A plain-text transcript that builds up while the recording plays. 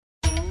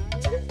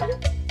Someone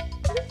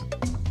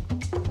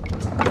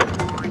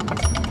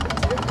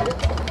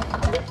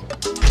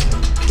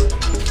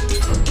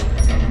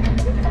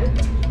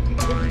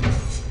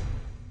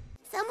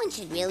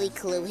should really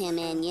clue him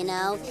in, you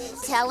know?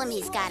 Tell him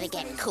he's gotta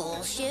get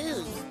cool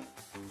shoes.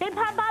 They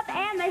pop up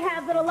and they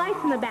have little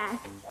lights in the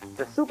back.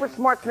 The super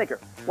smart Sneaker.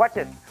 Watch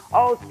this.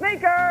 Oh,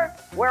 Sneaker!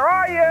 Where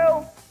are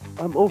you?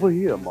 I'm over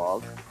here,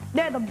 Mog.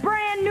 They're the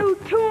brand new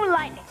Toon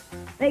Lightning.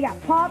 They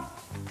got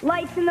pops,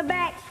 lights in the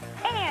back,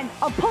 and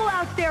a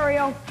pull-out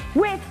stereo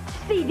with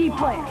CD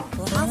player.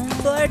 Well, how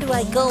far do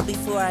I go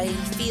before I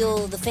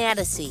feel the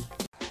fantasy?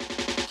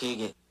 Kick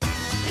it.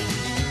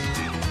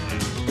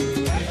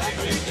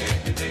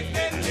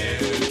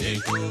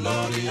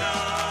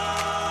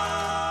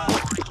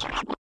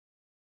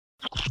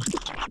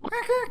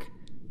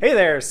 Hey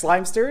there,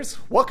 Slimesters!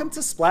 Welcome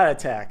to Splat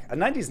Attack, a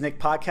 90s Nick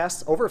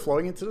podcast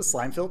overflowing into the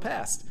slime-filled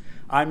past.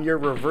 I'm your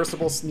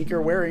reversible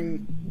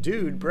sneaker-wearing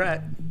dude,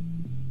 Brett.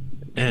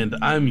 And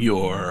I'm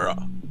your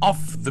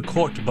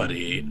off-the-court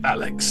buddy,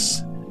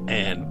 Alex.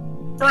 And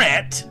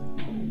Brett!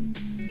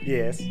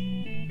 Yes?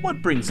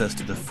 What brings us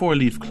to the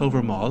Four-Leaf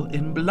Clover Mall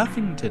in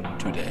Bluffington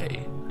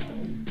today?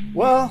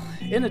 Well,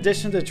 in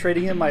addition to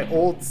trading in my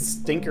old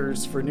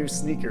stinkers for new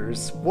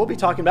sneakers, we'll be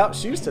talking about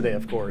shoes today,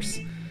 of course.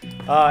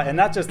 And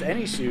not just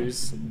any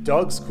shoes,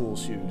 Doug's cool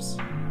shoes.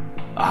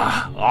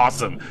 Ah,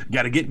 awesome.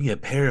 Gotta get me a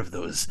pair of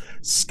those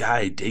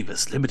Sky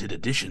Davis limited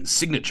edition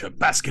signature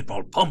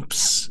basketball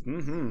pumps.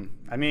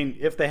 I mean,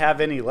 if they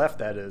have any left,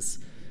 that is.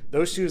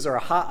 Those shoes are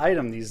a hot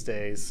item these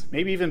days,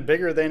 maybe even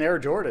bigger than Air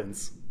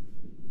Jordans.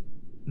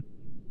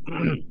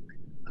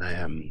 I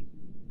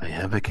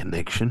have a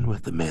connection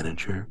with the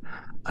manager.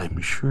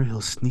 I'm sure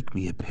he'll sneak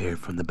me a pair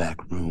from the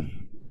back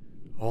room.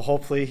 Well,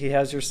 hopefully he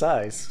has your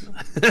size.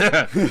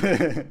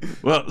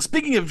 Well,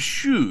 speaking of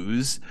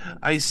shoes,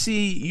 I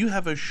see you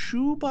have a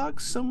shoe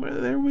box somewhere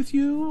there with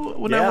you.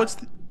 Well, yeah. Now what's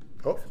the...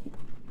 Oh.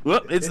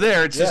 Well, it's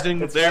there. It's just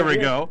in... It's There right we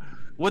here. go.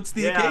 What's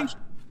the occasion?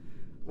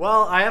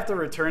 Well, I have to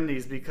return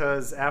these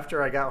because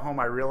after I got home,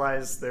 I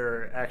realized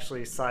they're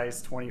actually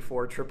size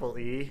 24 triple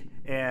E,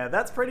 and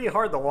that's pretty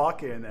hard to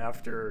walk in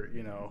after,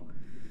 you know,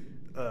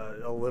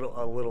 a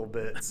little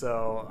bit.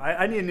 So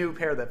I need a new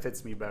pair that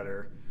fits me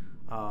better.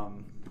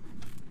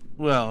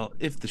 Well,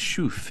 if the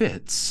shoe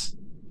fits,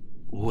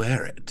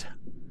 wear it.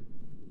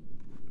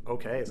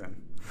 Okay, then.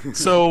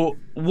 So,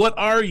 what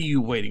are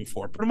you waiting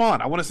for? Put them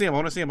on. I want to see him.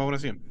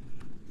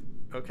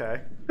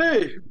 Okay.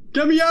 Hey,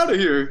 get me out of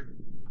here.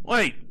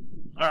 Wait,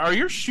 are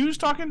your shoes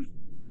talking?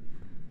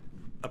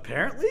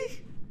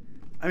 Apparently?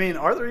 I mean,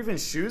 are there even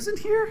shoes in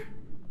here?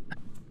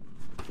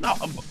 No,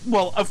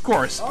 well, of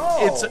course.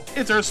 Oh.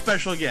 It's our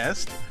special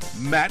guest,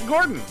 Matt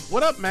Gordon.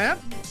 What up, Matt?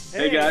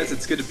 Hey guys,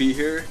 it's good to be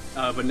here.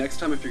 But next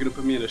time, if you're gonna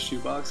put me in a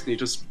shoebox, can you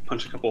just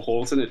punch a couple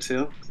holes in it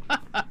too?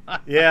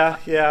 Yeah.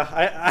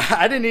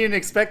 I didn't even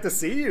expect to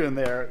see you in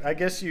there. I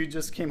guess you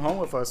just came home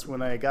with us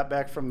when I got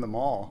back from the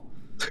mall.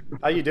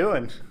 How you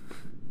doing?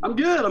 I'm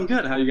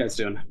good. How you guys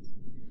doing?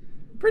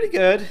 Pretty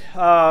good.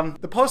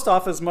 The post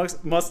office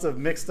must have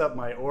mixed up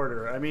my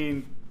order. I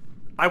mean,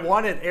 I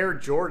wanted Air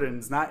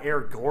Jordans, not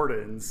Air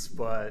Gordons,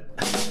 but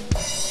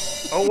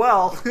oh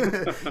well.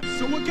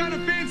 So what kind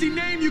of fancy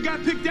name you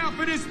got picked out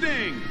for this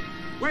thing?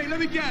 Wait, let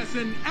me guess.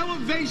 An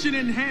elevation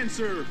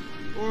enhancer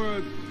or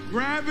a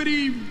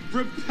gravity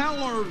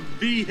repeller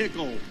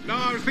vehicle? No,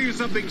 I was thinking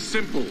something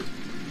simple.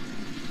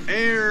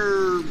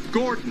 Air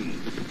Gordon.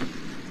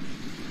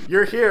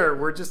 You're here.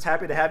 We're just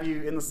happy to have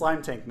you in the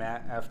slime tank,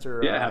 Matt,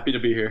 after Happy to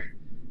be here.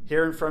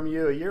 hearing from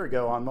you a year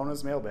ago on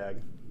Mona's Mailbag.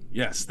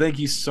 Yes, thank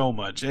you so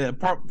much.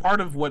 Part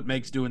of what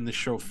makes doing this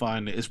show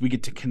fun is we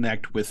get to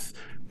connect with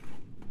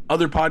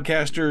other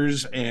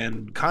podcasters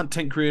and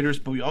content creators,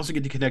 but we also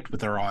get to connect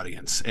with our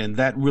audience, and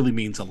that really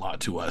means a lot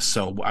to us.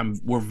 So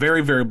we're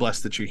very, very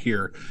blessed that you're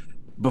here.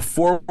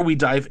 Before we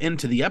dive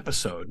into the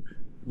episode,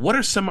 what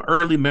are some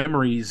early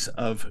memories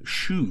of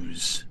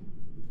shoes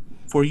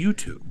for you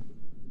two?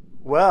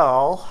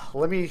 Well,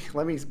 let me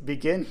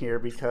begin here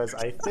because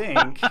I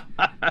think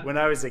when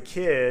I was a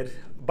kid.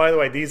 By the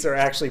way, these are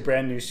actually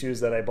brand new shoes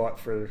that I bought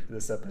for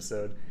this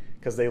episode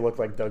because they look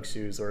like Doug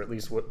shoes, or at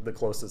least the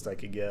closest I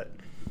could get.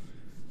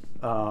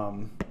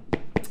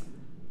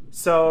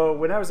 So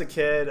when I was a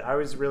kid, I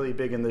was really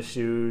big into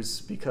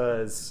shoes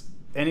because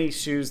any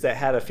shoes that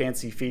had a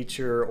fancy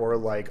feature or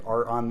like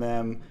art on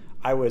them,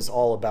 I was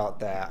all about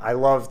that. I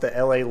loved the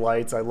LA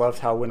lights. I loved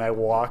how when I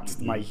walked,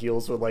 my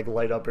heels would like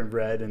light up in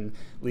red and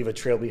leave a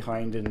trail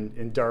behind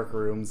in dark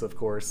rooms, of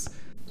course.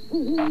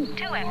 2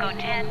 Echo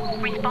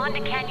 10, respond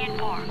to Canyon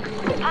Park.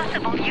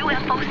 Possible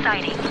UFO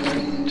sighting.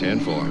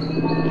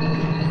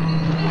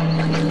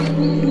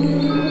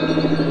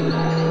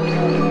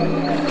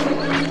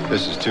 10-4.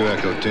 This is 2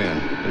 Echo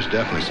 10. There's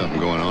definitely something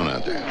going on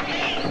out there.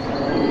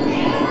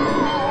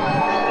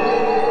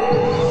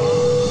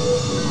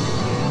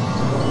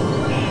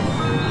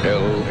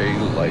 L.A.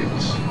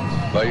 Lights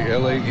by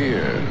L.A.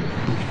 Gear.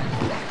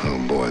 Oh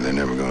boy, they're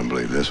never going to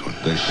believe this one.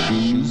 The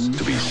shoes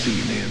to be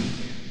seen in.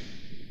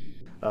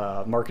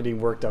 Marketing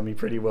worked on me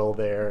pretty well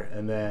there.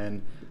 And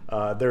then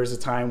There was a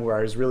time where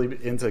I was really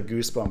into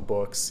Goosebump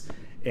books,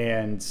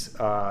 and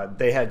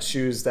they had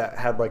shoes that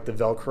had like the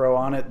Velcro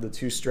on it, the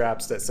 2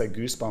 straps that said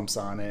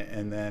Goosebumps on it,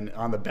 and then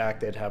on the back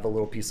they'd have a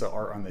little piece of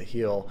art on the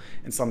heel.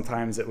 And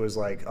sometimes it was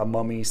like a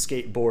mummy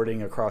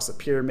skateboarding across a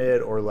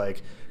pyramid, or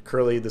like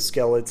Curly the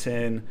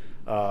skeleton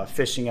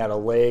fishing at a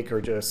lake,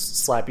 or just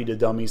Slappy the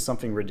dummy,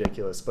 something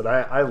ridiculous. But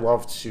I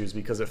loved shoes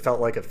because it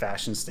felt like a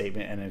fashion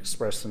statement and an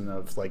expression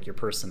of like your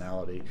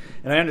personality.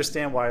 And I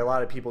understand why a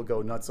lot of people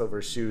go nuts over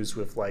shoes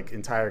with like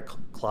entire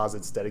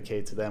closets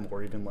dedicated to them,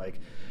 or even like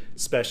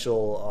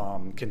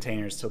special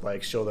containers to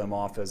like show them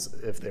off as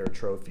if they're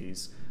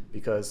trophies.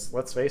 Because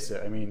let's face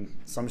it, I mean,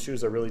 some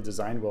shoes are really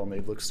designed well and they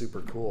look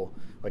super cool,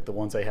 like the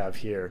ones I have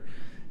here.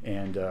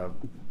 And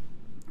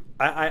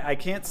I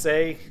can't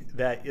say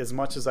that as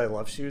much as I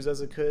love shoes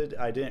as a kid,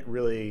 I didn't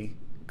really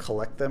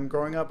collect them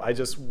growing up. I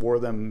just wore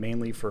them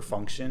mainly for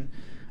function.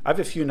 I have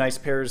a few nice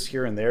pairs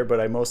here and there, but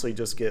I mostly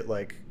just get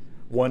like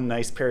one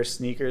nice pair of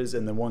sneakers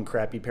and then one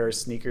crappy pair of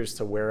sneakers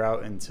to wear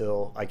out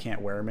until I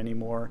can't wear them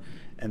anymore.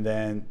 And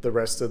then the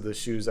rest of the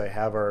shoes I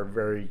have are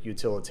very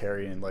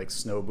utilitarian, like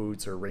snow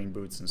boots or rain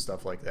boots and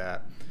stuff like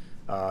that.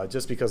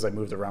 Just because I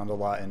moved around a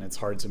lot and it's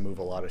hard to move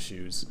a lot of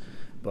shoes.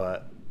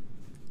 But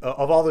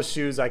of all the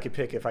shoes I could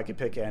pick, if I could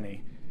pick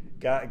any,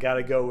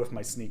 gotta go with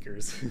my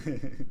sneakers.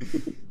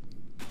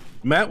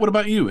 Matt, what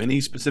about you?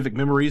 Any specific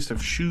memories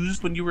of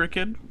shoes when you were a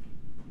kid?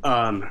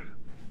 I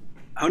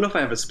don't know if I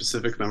have a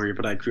specific memory,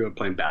 but I grew up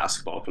playing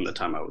basketball from the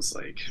time I was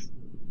like,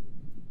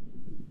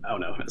 I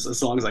don't know,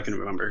 as long as I can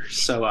remember.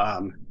 So,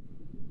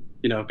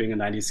 you know, being a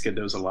 90s kid,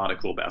 there was a lot of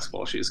cool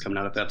basketball shoes coming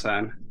out at that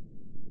time.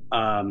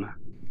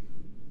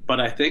 But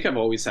I think I've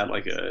always had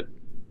like a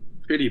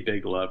pretty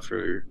big love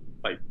for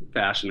like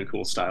fashion and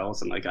cool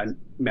styles. And like I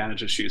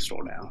manage a shoe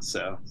store now.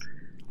 So,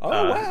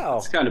 wow.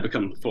 It's kind of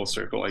become full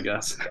circle, I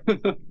guess.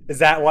 Is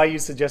that why you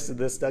suggested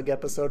this Doug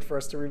episode for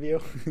us to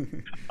review?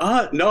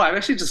 No, I've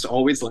actually just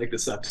always liked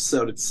this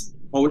episode. It's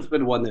always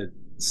been one that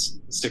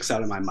sticks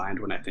out in my mind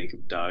when I think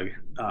of Doug.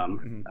 I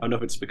don't know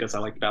if it's because I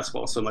liked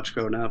basketball so much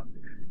growing up,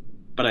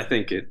 but I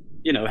think it,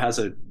 you know, has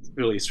a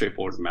really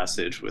straightforward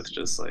message with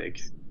just like,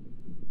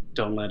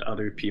 don't let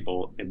other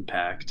people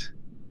impact,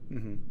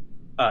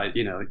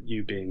 you know,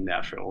 you being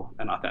natural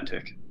and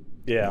authentic.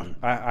 Yeah,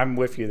 I'm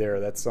with you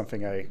there. That's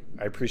something I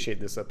appreciate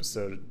this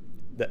episode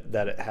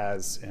that it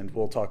has, and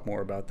we'll talk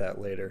more about that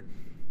later.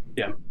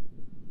 Yeah.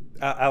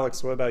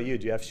 Alex, what about you?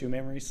 Do you have shoe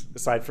memories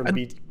aside from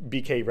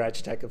BK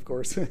Ratchtech, of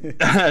course?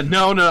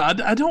 No,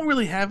 I don't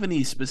really have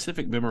any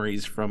specific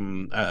memories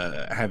from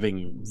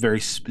having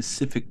very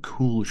specific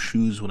cool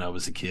shoes when I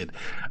was a kid.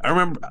 I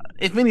remember,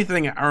 if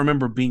anything, I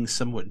remember being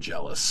somewhat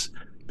jealous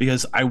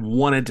because I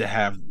wanted to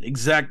have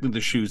exactly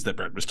the shoes that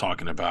Brett was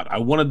talking about. I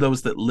wanted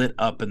those that lit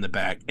up in the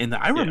back, and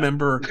I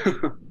remember,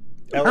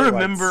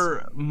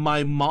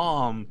 my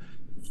mom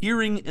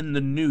hearing in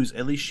the news,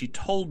 at least she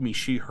told me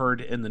she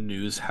heard in the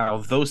news how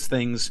those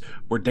things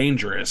were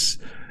dangerous.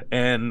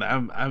 And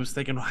I was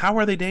thinking, how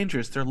are they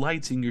dangerous? They're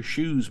lights in your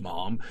shoes,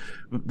 Mom.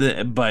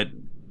 But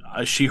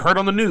she heard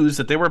on the news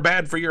that they were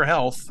bad for your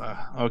health.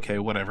 Okay,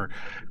 whatever.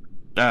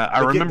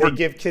 I remember they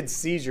give kids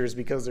seizures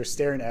because they're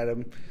staring at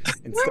them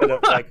instead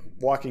of like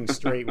walking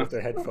straight with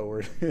their head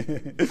forward.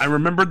 I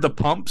remembered the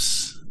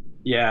pumps.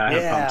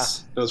 Yeah.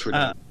 Pumps. Those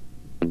were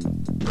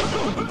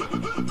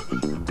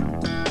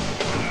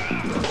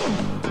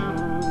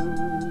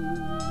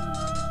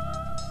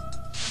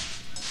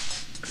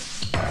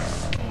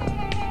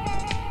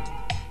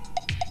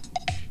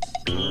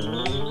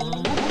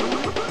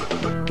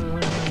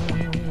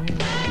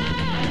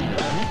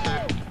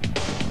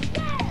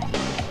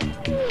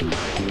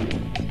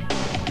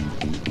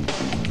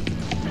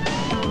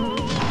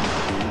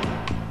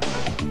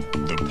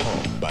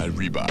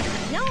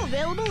Now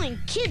available in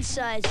kids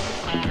size.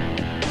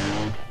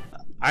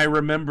 I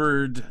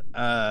remembered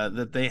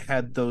that they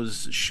had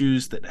those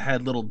shoes that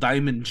had little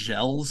diamond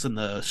gels in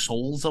the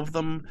soles of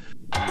them.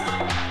 There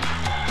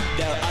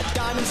are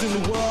diamonds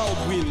in the world,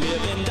 we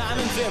live in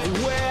diamonds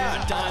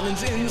everywhere.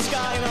 Diamonds in the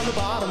sky and on the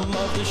bottom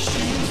of the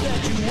shoes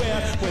that you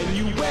wear when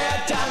you wear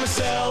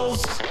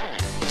Diamocels.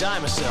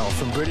 Dimocel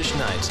from British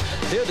Knights.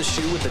 They're the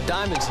shoe with the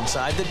diamonds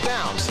inside that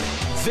bounce.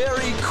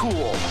 Very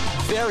cool.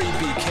 Very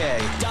BK.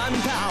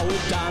 Diamond power,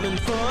 diamond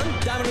fun.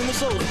 Diamond in the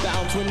soles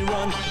bounce when you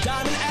run.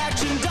 Diamond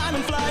action,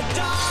 diamond fly.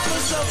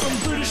 Dimocel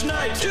from British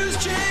Knights. Choose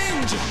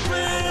change.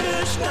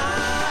 British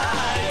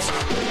Knights.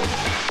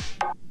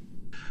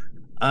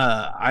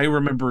 I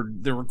remember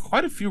there were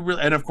quite a few real,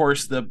 and of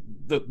course the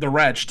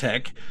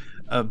Ratchtech.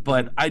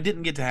 But I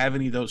didn't get to have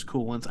any of those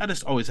cool ones. I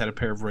just always had a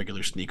pair of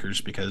regular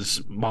sneakers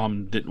because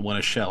Mom didn't want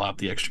to shell out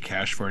the extra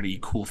cash for any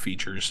cool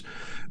features.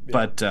 Yeah.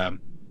 But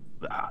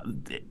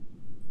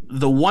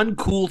the one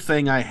cool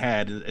thing I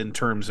had in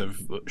terms of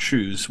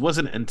shoes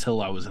wasn't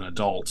until I was an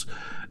adult,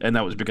 and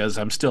that was because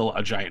I'm still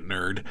a giant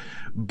nerd.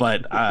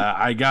 But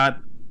I got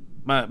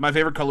my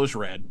favorite color is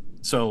red.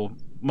 So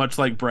much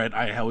like Brett,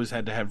 I always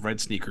had to have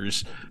red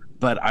sneakers.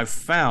 But I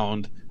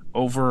found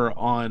over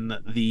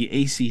on the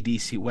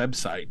AC/DC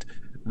website,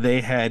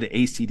 they had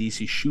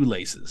AC/DC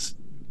shoelaces.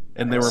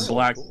 and they were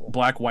black,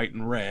 white,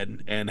 and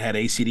red, and had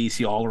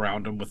AC/DC all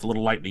around them with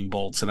little lightning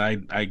bolts. And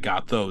I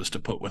got those to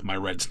put with my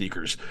red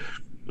sneakers,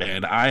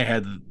 and I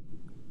had,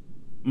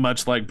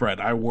 much like Brett,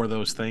 I wore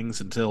those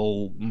things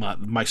until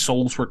my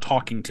soles were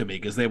talking to me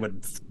because they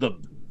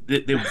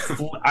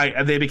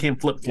became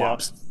flip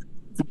flops. Yeah.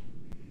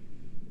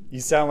 You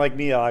sound like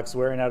me, Alex,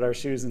 wearing out our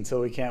shoes until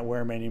we can't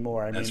wear them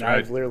anymore. I mean, right.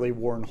 I've literally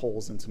worn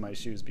holes into my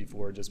shoes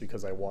before just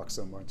because I walk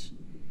so much.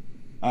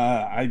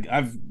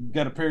 I've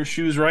got a pair of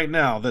shoes right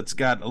now that's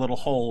got a little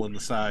hole in the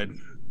side,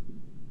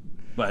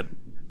 but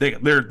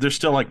they're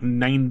still like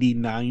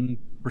 99%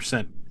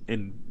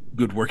 in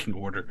good working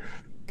order.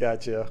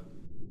 Gotcha.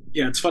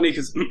 Yeah, it's funny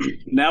because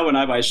now when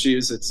I buy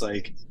shoes, it's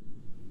like,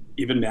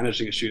 even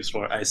managing a shoe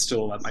store, I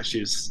still let my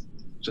shoes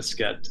just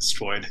get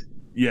destroyed.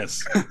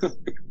 Yes.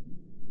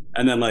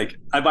 And then like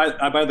I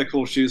buy the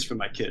cool shoes for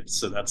my kids,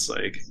 so that's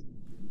like,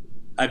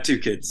 I have 2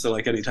 kids, so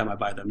like anytime I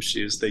buy them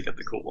shoes, they get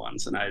the cool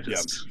ones, and I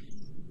just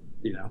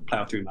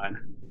plow through mine.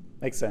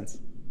 Makes sense.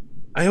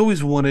 I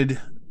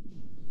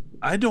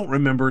don't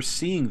remember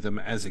seeing them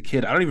as a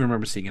kid. I don't even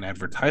remember seeing an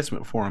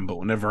advertisement for them, but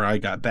whenever I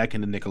got back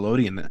into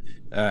Nickelodeon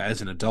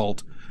as an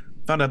adult,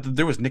 found out that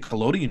there was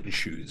Nickelodeon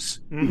shoes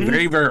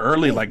very, very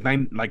early, like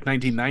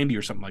 1990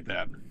 or something like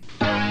that.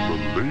 The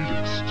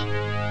latest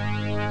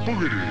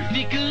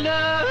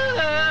Nickelodeon.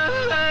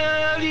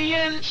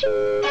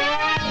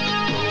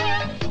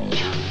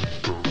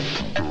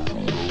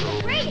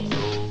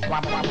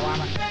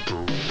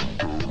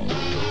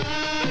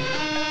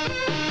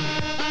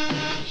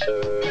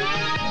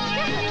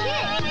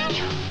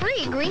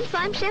 Free green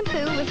slime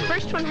shampoo with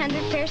first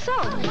 100 pairs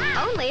sold.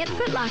 Only at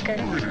Foot Locker.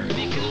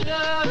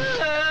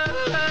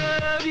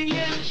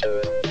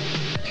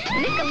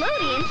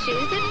 Nickelodeon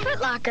shoes at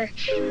Foot Locker.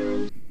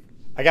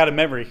 I got a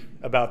memory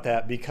about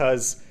that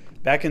because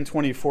back in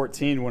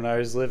 2014 when I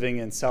was living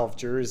in South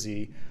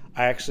Jersey,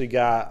 I actually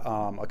got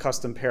a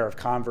custom pair of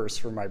Converse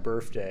for my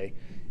birthday,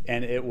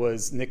 and it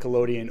was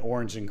Nickelodeon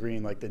orange and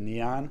green, like the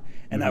neon.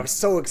 And I was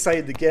so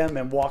excited to get them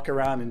and walk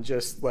around and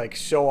just like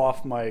show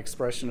off my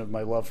expression of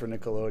my love for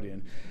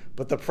Nickelodeon.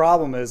 But the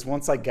problem is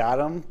once I got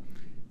them,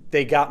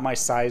 they got my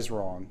size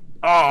wrong.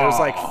 It was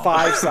like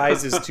 5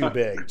 sizes too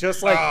big,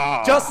 just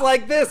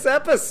like this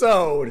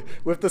episode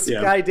with the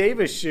Sky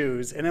Davis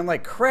shoes. And I'm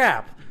like,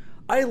 crap,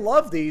 I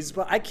love these,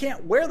 but I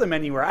can't wear them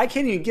anywhere. I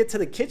can't even get to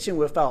the kitchen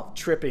without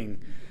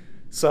tripping.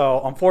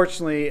 So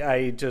unfortunately,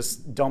 I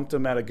just dumped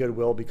them at a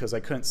Goodwill because I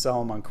couldn't sell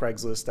them on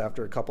Craigslist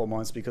after a couple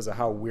months because of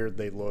how weird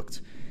they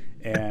looked.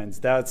 And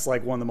that's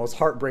like one of the most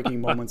heartbreaking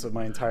moments of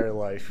my entire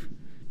life.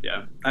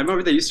 Yeah, I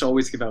remember they used to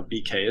always give out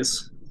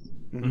BKs.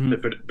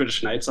 The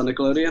British Knights on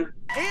Nickelodeon.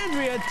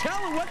 Andrea,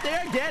 tell them what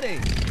they're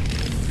getting.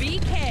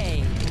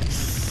 BK.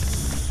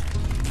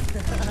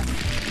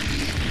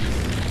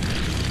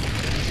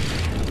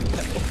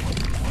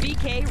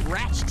 BK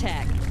Ratch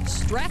Tech.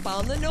 Strap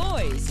on the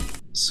noise.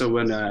 So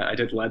when I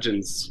did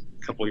Legends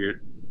a couple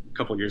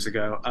years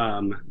ago,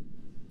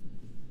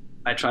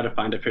 I tried to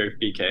find a pair of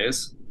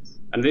BKs,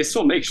 and they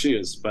still make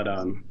shoes, but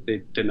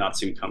they did not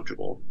seem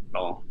comfortable at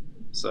all.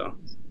 So.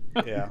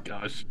 Yeah.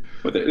 Gosh.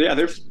 But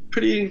they're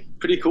pretty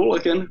cool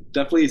looking.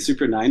 Definitely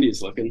super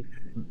 90s looking.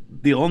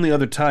 The only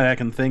other tie I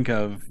can think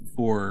of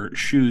for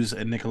shoes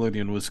at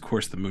Nickelodeon was, of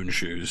course, the Moon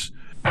shoes.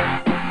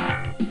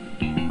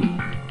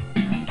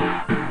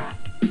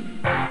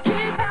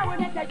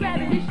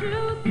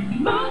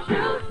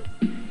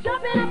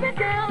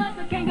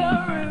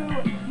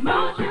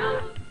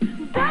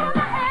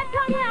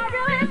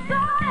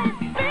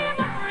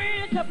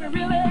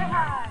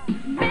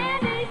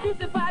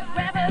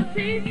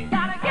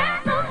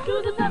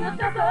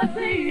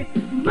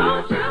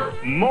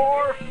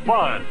 More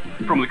fun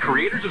from the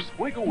creators of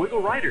Squiggle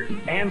Wiggle Riders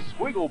and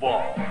Squiggle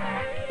Ball.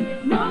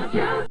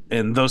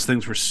 And those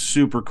things were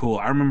super cool.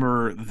 I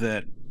remember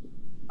that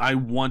I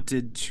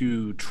wanted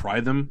to try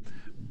them,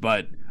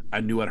 but I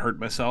knew I'd hurt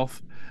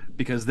myself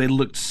because they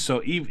looked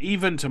so,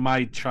 even to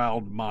my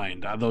child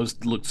mind,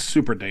 those looked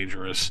super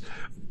dangerous.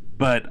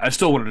 But I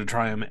still wanted to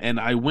try them, and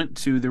I went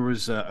to, there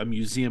was a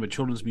museum, a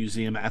children's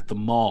museum at the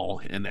mall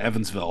in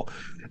Evansville,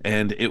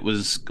 and it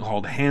was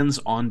called Hands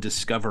on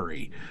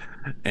Discovery.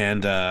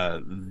 And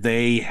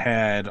they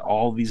had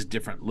all these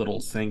different little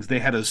things. They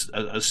had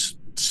a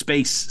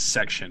space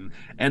section,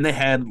 and they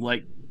had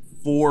like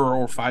 4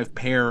 or 5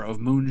 pair of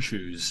moon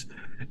shoes.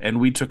 And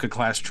we took a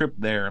class trip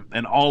there,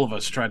 and all of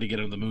us tried to get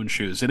in the moon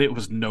shoes, and it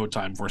was no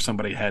time before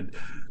somebody had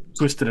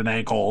twisted an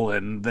ankle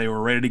and they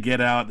were ready to get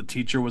out. The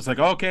teacher was like,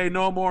 okay,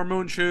 no more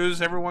moon shoes,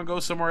 everyone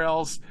go somewhere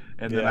else.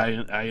 And then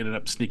I ended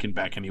up sneaking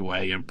back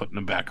anyway and putting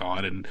them back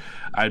on, and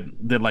I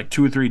did like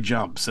 2 or 3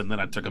 jumps, and then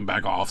I took them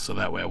back off so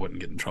that way I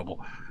wouldn't get in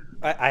trouble.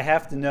 I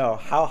have to know,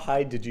 how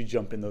high did you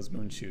jump in those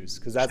moon shoes?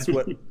 Because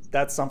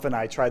that's something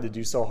I tried to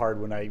do so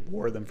hard when I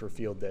wore them for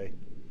field day.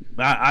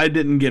 I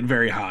didn't get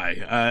very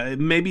high.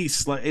 Maybe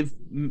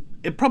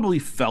it probably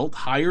felt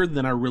higher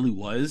than I really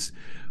was,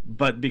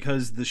 but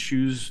because the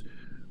shoes,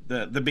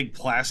 the big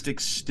plastic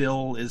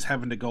still is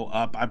having to go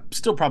up, I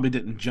still probably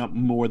didn't jump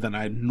more than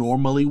I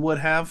normally would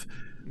have.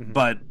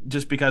 but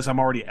just because I'm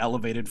already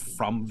elevated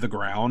from the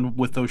ground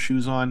with those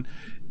shoes on,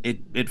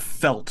 it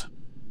felt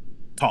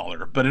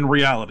taller, but in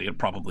reality it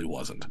probably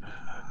wasn't.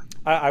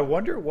 I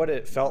wonder what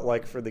it felt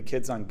like for the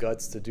kids on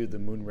Guts to do the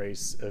moon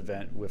race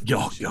event with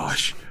those shoes.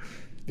 Gosh.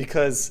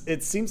 Because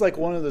it seems like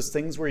one of those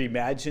things where you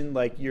imagine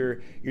like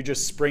you're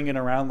just springing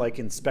around like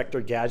Inspector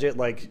Gadget,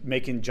 like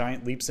making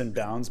giant leaps and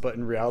bounds, but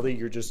in reality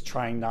you're just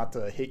trying not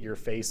to hit your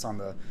face on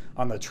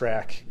the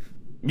track.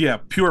 Yeah,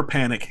 pure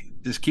panic.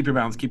 Just keep your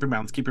balance, keep your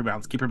balance, keep your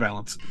balance, keep your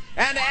balance.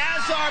 And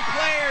as our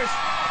players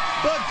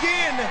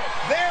begin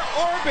their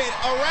orbit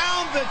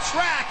around the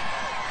track,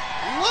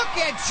 look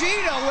at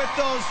Gina with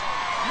those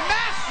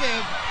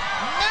massive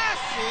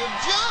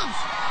jumps.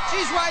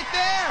 She's right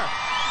there.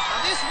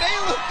 Now, this may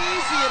look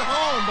easy at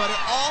home, but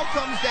it all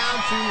comes down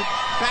to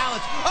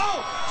balance. Oh,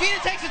 Gina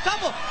takes a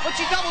tumble, but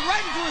she doubled right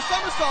into a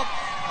somersault.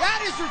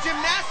 That is her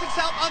gymnastics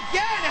help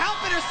again,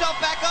 helping herself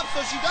back up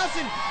so she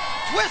doesn't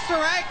twist her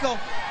ankle.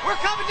 We're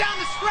coming down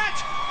the stretch,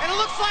 and it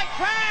looks like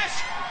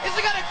Crash isn't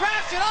going to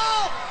crash at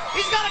all.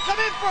 He's got to come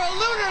in for a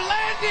lunar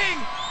landing,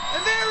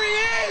 and there he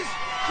is,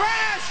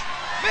 Crash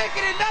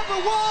making it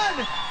number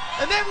 1.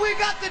 And then we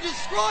got the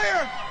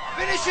Destroyer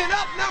finishing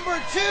up number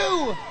 2.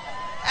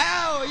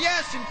 Oh,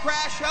 yes, and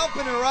Crash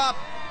helping her up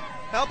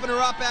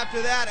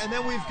after that. And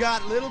then we've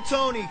got Little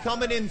Tony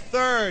coming in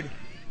 3rd.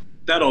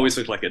 That always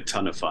looked like a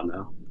ton of fun,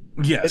 though.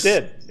 Yes.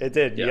 It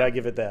did. Yeah. You gotta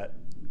give it that.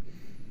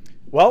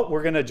 Well,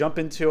 we're going to jump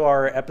into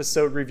our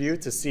episode review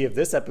to see if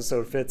this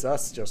episode fits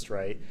us just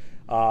right.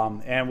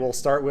 And we'll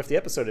start with the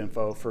episode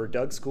info for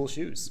Doug's Cool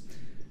Shoes.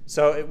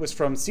 So it was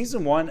from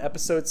Season 1,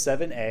 Episode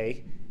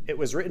 7A. It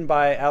was written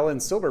by Alan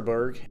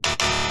Silberberg.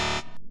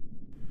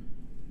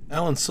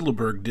 Alan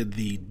Silberberg did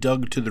the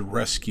Doug to the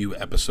Rescue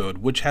episode,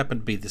 which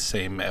happened to be the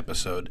same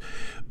episode.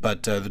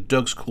 But the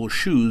Doug's Cool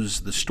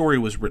Shoes, the story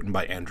was written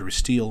by Andrew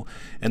Steele,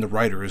 and the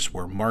writers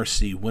were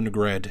Marcy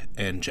Winograd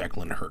and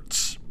Jacqueline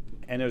Hertz.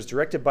 And it was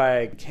directed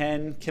by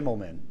Ken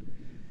Kimmelman.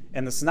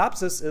 And the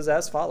synopsis is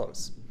as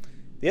follows.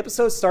 The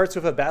episode starts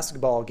with a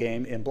basketball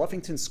game in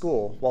Bluffington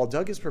School while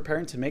Doug is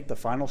preparing to make the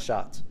final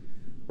shot.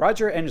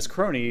 Roger and his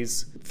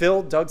cronies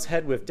fill Doug's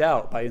head with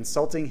doubt by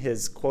insulting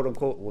his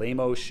quote-unquote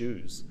lame-o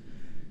shoes.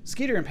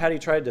 Skeeter and Patty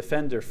try to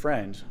defend their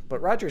friend, but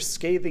Roger's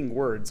scathing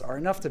words are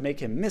enough to make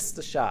him miss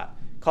the shot,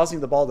 causing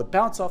the ball to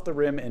bounce off the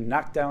rim and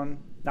knock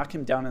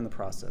him down in the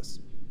process.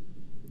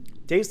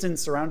 Dazed and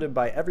surrounded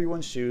by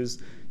everyone's shoes,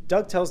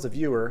 Doug tells the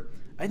viewer,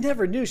 "I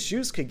never knew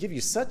shoes could give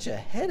you such a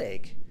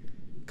headache."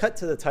 Cut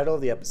to the title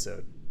of the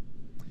episode.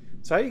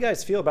 So how do you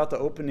guys feel about the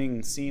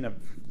opening scene of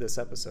this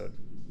episode?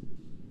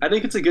 I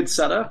think it's a good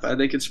setup. I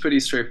think it's pretty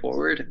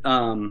straightforward.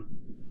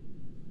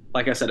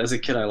 Like I said, as a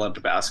kid, I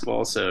loved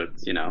basketball, so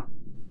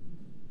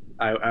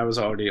I was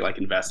already like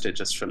invested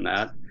just from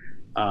that.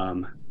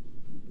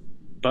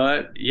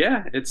 But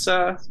yeah, it's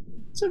a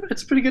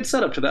pretty good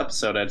setup to the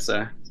episode, I'd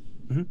say.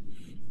 Mm-hmm.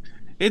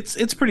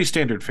 It's pretty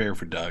standard fare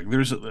for Doug.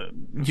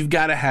 You've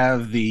got to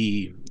have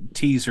the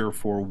teaser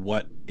for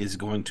what is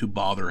going to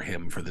bother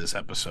him for this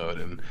episode,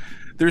 and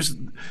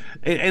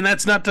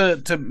that's not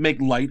to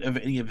make light of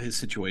any of his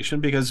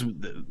situation, because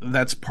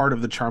that's part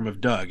of the charm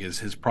of Doug, is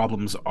his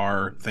problems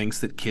are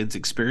things that kids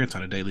experience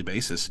on a daily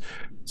basis.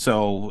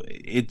 So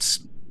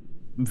it's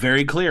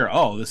very clear,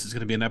 this is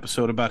going to be an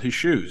episode about his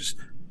shoes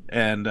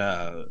and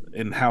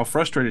how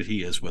frustrated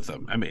he is with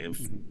them. I mean,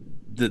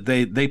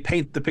 they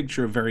paint the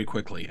picture very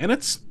quickly, and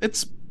it's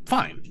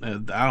fine.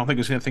 I don't think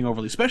there's anything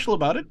overly special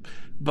about it,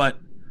 but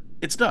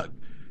it's Doug.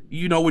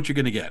 You know what you're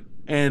going to get,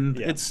 and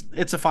it's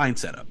a fine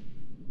setup.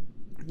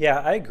 Yeah,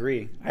 I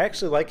agree. I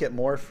actually like it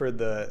more for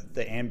the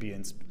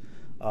ambience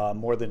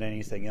more than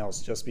anything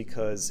else, just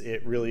because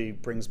it really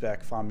brings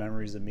back fond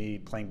memories of me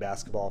playing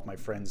basketball with my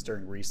friends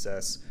during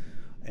recess.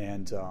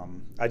 And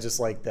I just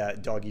like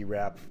that doggy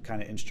rap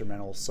kind of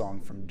instrumental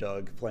song from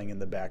Doug playing in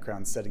the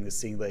background, setting the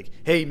scene like,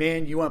 hey,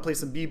 man, you want to play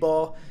some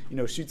b-ball?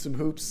 Shoot some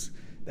hoops,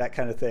 that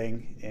kind of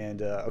thing.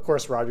 And, of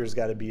course, Roger's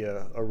got to be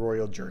a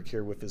royal jerk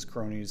here with his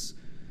cronies,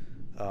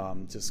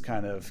 just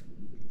kind of,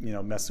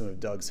 messing with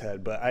Doug's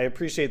head. But I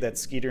appreciate that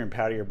Skeeter and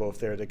Patty are both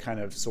there to kind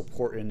of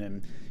support him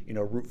and,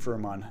 root for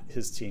him on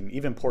his team.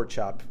 Even Pork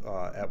Chop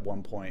at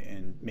one point,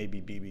 and maybe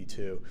BB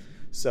too.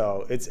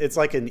 So it's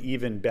like an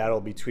even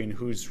battle between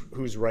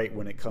who's right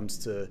when it comes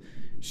to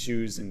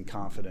shoes and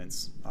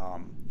confidence.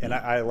 And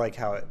I like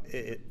how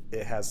it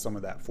has some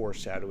of that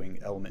foreshadowing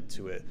element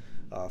to it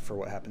for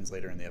what happens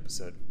later in the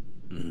episode.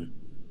 Mm-hmm.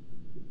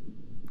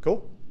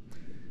 Cool.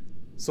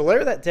 So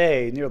later that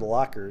day, near the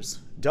lockers,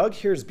 Doug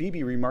hears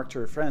BB remark to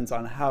her friends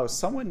on how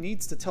someone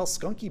needs to tell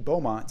Skunky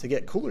Beaumont to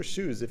get cooler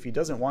shoes if he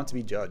doesn't want to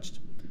be judged.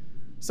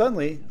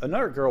 Suddenly,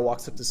 another girl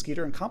walks up to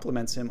Skeeter and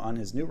compliments him on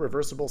his new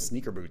reversible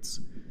sneaker boots.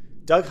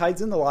 Doug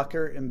hides in the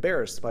locker,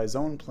 embarrassed by his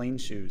own plain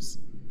shoes.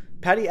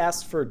 Patty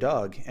asks for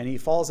Doug, and he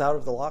falls out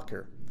of the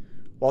locker.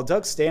 While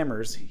Doug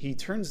stammers, he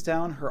turns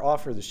down her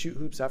offer to shoot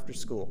hoops after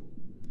school.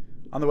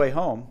 On the way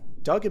home,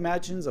 Doug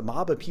imagines a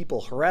mob of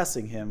people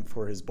harassing him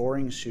for his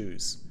boring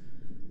shoes.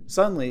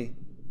 Suddenly,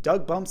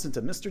 Doug bumps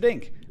into Mr.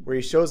 Dink, where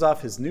he shows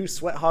off his new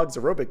Sweat Hogs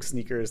aerobic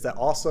sneakers that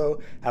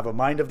also have a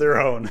mind of their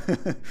own.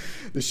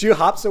 The shoe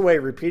hops away,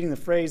 repeating the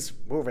phrase,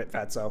 "Move it,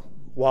 fatso,"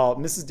 while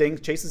Mrs. Ding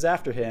chases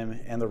after him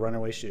and the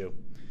runaway shoe.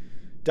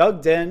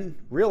 Doug then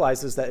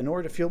realizes that in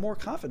order to feel more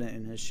confident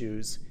in his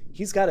shoes,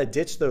 he's got to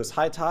ditch those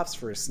high tops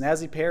for a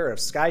snazzy pair of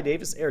Sky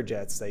Davis Air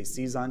Jets that he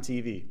sees on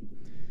TV.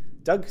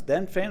 Doug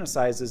then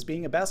fantasizes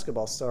being a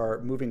basketball star,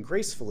 moving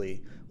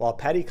gracefully, while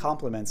Patty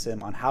compliments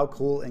him on how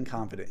cool and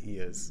confident he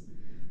is.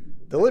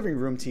 The living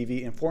room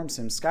TV informs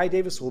him Sky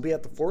Davis will be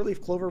at the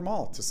Four-Leaf Clover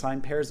Mall to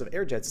sign pairs of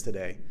Air Jets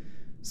today.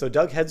 So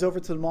Doug heads over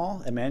to the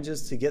mall and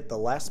manages to get the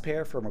last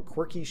pair from a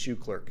quirky shoe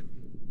clerk.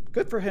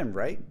 Good for him,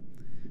 right?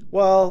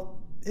 Well,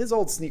 his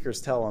old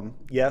sneakers tell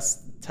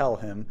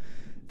him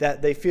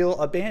that they feel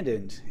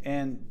abandoned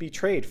and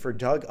betrayed for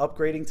Doug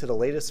upgrading to the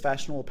latest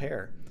fashionable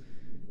pair.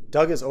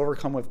 Doug is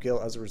overcome with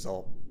guilt as a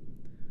result.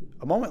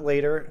 A moment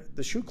later,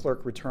 the shoe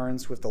clerk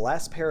returns with the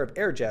last pair of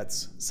Air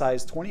Jets,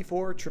 size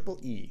 24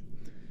 EEE.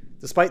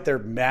 Despite their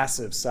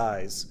massive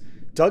size,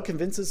 Doug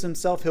convinces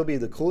himself he'll be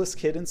the coolest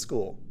kid in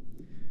school.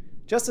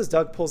 Just as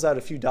Doug pulls out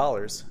a few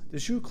dollars, the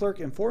shoe clerk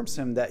informs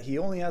him that he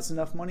only has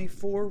enough money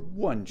for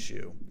one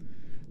shoe.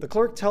 The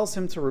clerk tells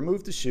him to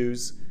remove the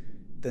shoes,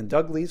 then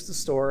Doug leaves the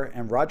store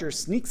and Roger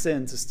sneaks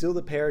in to steal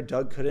the pair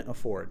Doug couldn't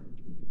afford.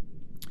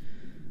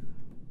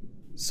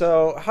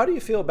 So how do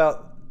you feel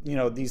about,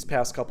 these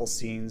past couple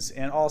scenes?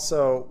 And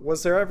also,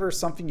 was there ever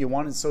something you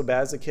wanted so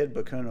bad as a kid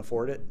but couldn't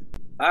afford it?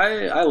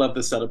 I love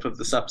the setup of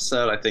this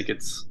episode. I think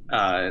it's,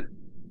 to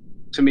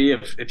me,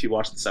 if you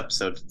watch this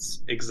episode,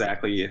 it's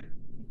exactly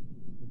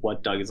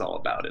what Doug is all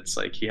about. It's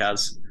like he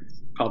has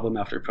problem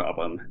after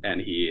problem and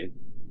he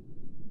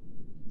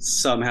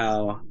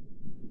somehow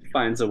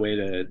finds a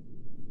way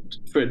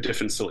for a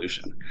different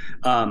solution.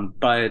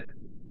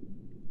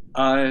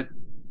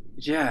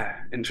 Yeah,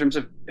 in terms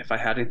of if I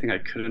had anything I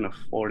couldn't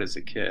afford as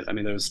a kid, I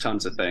mean, there was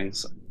tons of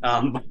things.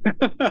 I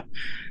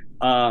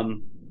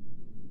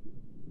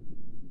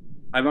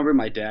remember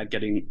my dad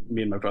getting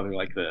me and my brother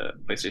like the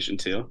PlayStation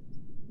 2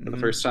 for the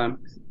first time,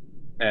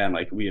 and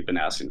like we had been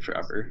asking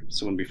forever.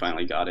 So when we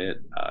finally got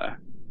it,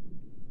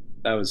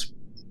 that was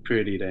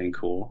pretty dang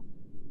cool.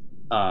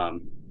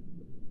 But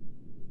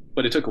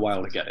it took a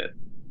while to get it,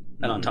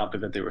 and on top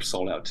of it, they were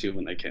sold out too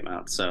when they came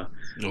out. So,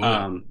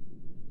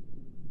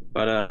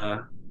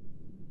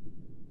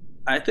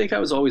 I think I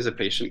was always a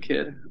patient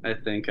kid. I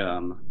think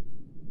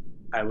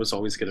I was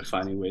always good at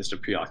finding ways to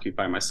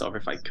preoccupy myself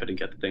if I couldn't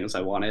get the things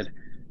I wanted.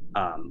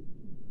 And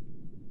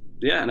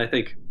I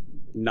think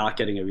not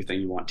getting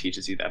everything you want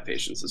teaches you that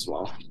patience as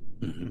well.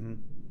 Mm-hmm.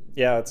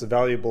 Yeah, it's a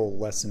valuable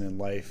lesson in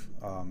life.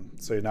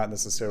 So you're not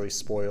necessarily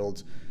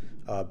spoiled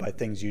by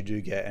things you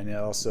do get, and it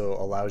also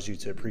allows you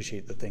to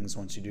appreciate the things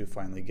once you do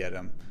finally get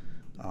them,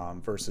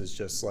 versus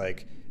just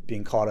like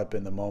being caught up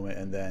in the moment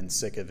and then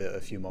sick of it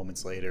a few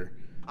moments later.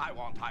 I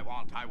want,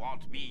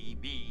 me,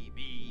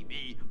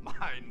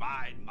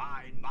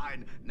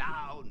 mine,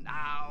 now.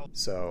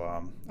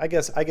 So I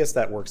guess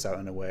that works out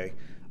in a way.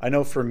 I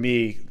know for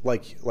me,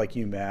 like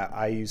you, Matt,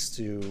 I used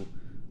to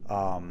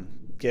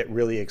get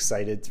really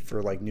excited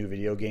for like new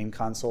video game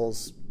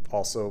consoles,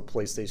 also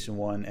PlayStation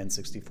 1,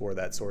 N64,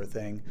 that sort of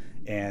thing,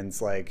 and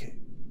like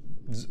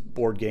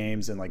board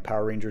games and like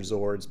Power Ranger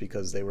Zords,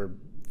 because they were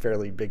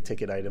fairly big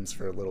ticket items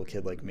for a little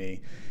kid like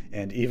me.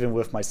 And even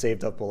with my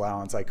saved up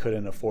allowance, I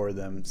couldn't afford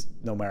them,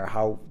 no matter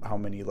how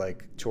many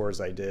like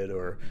chores I did,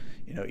 or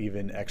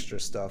even extra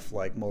stuff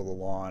like mow the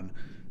lawn.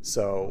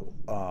 So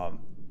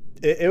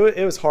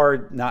it was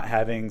hard not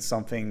having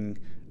something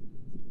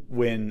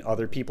when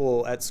other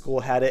people at school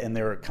had it and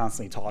they were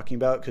constantly talking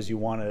about it, because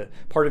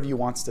part of you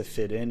wants to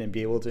fit in and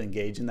be able to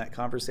engage in that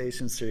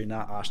conversation, so you're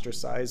not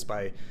ostracized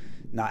by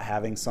not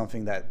having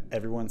something that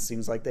everyone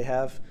seems like they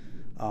have.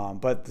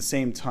 But at the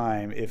same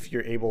time, if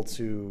you're able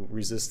to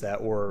resist that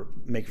or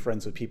make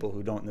friends with people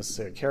who don't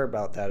necessarily care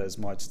about that as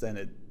much,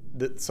 then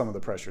some of the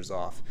pressure's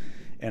off.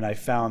 And I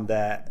found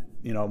that,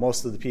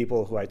 most of the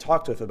people who I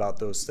talked with about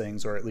those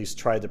things, or at least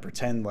tried to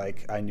pretend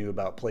like I knew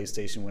about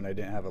PlayStation when I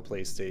didn't have a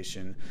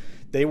PlayStation,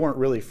 they weren't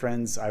really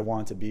friends I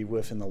wanted to be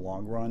with in the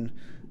long run.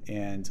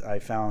 And I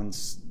found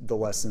the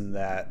lesson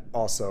that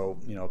also,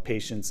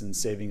 patience and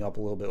saving up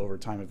a little bit over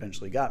time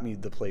eventually got me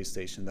the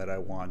PlayStation that I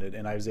wanted.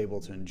 And I was able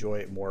to enjoy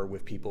it more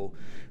with people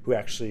who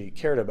actually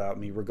cared about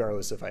me,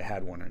 regardless if I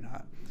had one or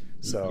not.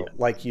 So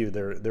like you,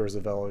 there was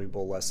a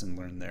valuable lesson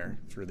learned there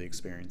through the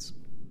experience.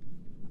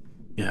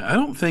 Yeah, I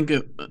don't think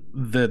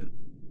that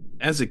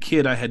as a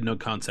kid, I had no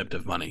concept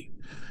of money.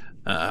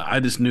 I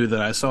just knew that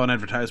I saw an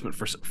advertisement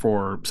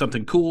for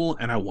something cool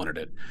and I wanted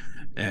it.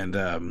 And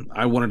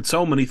I wanted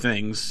so many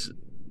things,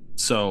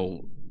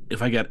 so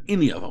if I got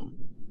any of them,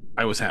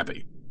 I was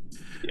happy.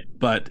 Yeah.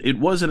 But it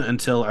wasn't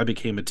until I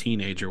became a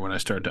teenager when I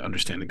started to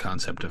understand the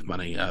concept of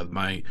money.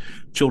 My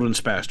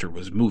children's pastor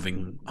was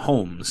moving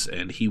homes,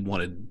 and he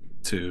wanted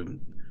to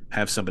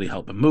have somebody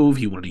help him move.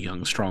 He wanted a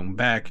young, strong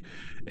back,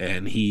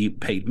 and he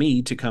paid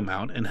me to come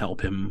out and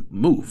help him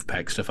move,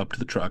 pack stuff up to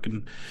the truck.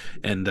 And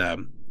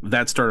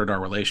that started our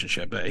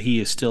relationship. He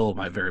is still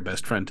my very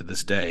best friend to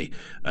this day.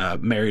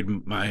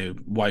 Married my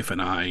wife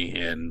and I,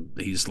 and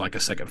he's like a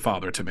second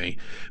father to me.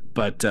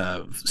 But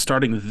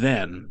starting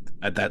then,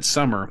 at that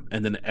summer,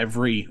 and then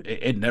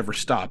it never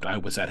stopped. I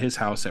was at his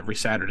house every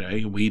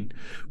Saturday. We'd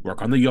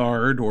work on the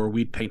yard, or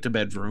we'd paint a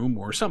bedroom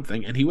or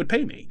something, and he would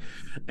pay me.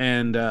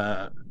 And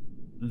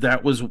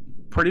that was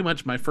pretty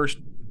much my first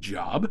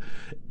job.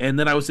 And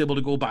then I was able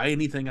to go buy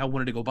anything I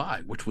wanted to go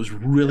buy, which was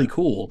really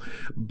cool.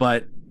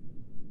 But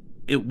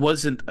it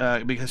wasn't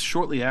because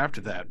shortly after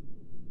that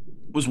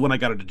was when I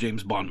got into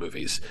James Bond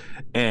movies,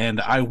 and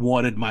I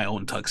wanted my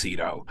own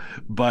tuxedo,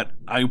 but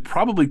I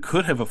probably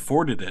could have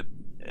afforded it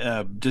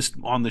just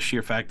on the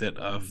sheer fact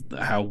of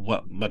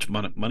what much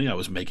money I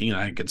was making, and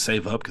I could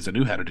save up because I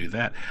knew how to do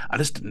that. I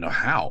just didn't know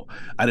how.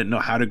 I didn't know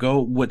how to go,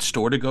 what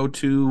store to go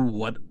to,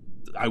 what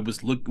I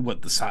was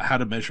how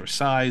to measure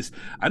size.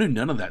 I knew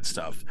none of that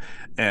stuff.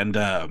 And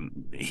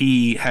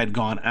he had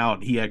gone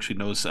out. He actually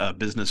knows a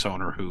business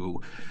owner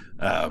who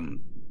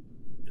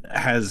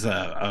has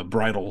a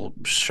bridal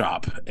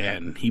shop,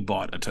 and he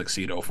bought a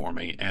tuxedo for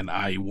me, and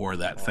I wore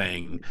that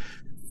thing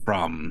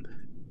from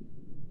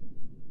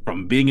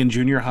being in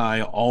junior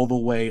high all the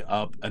way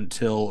up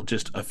until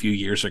just a few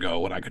years ago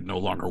when I could no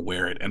longer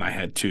wear it, and I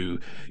had to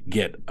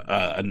get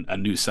a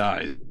new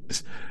size.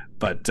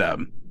 But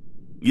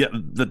yeah,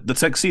 the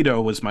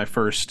tuxedo was my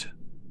first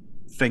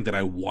thing that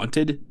I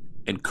wanted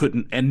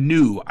and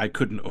knew I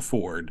couldn't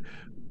afford,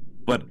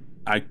 but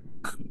I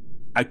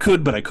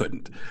could, but I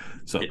couldn't.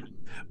 So,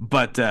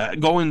 but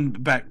going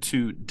back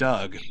to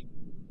Doug,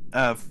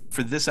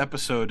 for this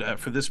episode,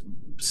 for this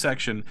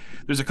section,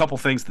 there's a couple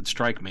things that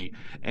strike me,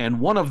 and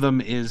one of them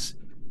is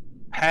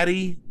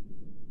Patty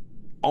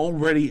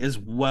already is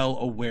well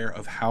aware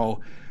of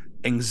how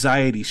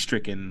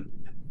anxiety-stricken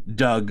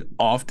Doug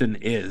often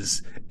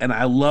is, and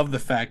I love the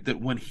fact that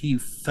when he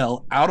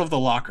fell out of the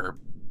locker,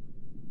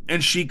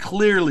 and she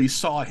clearly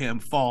saw him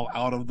fall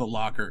out of the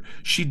locker,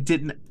 she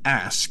didn't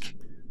ask,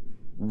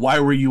 "Why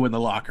were you in the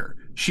locker?"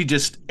 She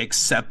just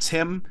accepts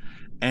him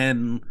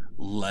and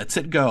lets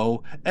it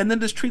go, and then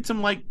just treats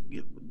him like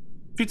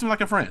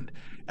a friend.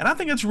 And I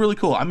think that's really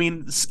cool. I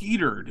mean,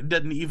 Skeeter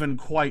doesn't even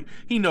quite,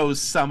 he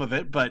knows some of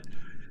it, but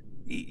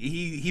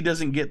he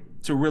doesn't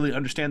get to really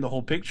understand the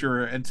whole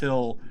picture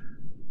until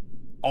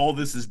all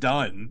this is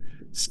done.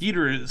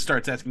 Skeeter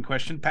starts asking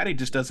questions. Patty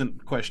just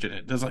doesn't question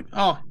it. Just like,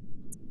 oh,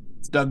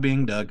 it's Doug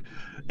being Doug,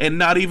 and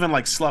not even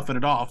like sloughing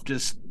it off,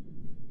 just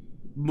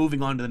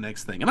moving on to the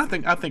next thing. And I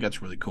think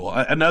that's really cool.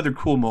 Another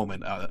cool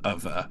moment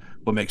of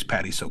what makes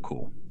Patty so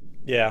cool.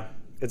 Yeah,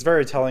 it's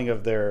very telling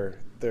of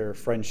their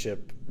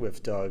friendship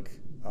with Doug,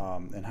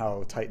 and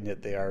how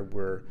tight-knit they are,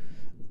 where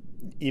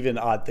even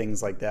odd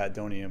things like that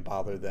don't even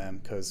bother them,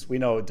 because we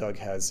know Doug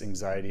has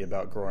anxiety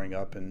about growing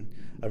up and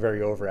a very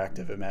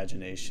overactive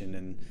imagination,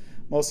 and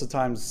most of the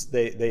times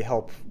they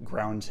help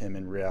ground him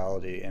in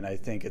reality. And I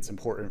think it's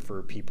important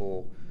for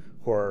people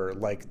who are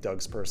like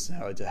Doug's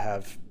personality to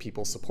have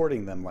people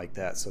supporting them like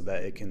that, so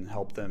that it can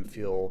help them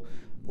feel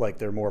like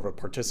they're more of a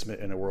participant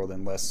in the world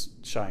and less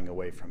shying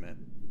away from it.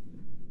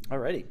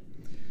 Alrighty.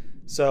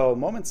 So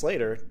moments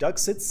later, Doug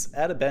sits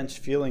at a bench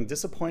feeling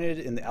disappointed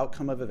in the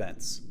outcome of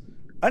events.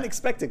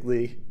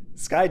 Unexpectedly,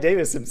 Sky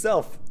Davis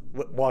himself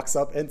walks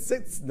up and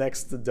sits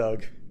next to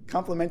Doug,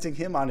 complimenting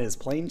him on his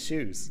plain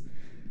shoes.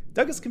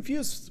 Doug is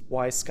confused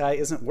why Sky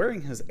isn't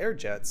wearing his Air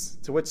Jets,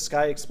 to which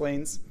Sky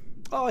explains,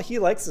 oh, he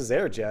likes his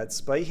Air Jets,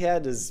 but he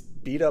had his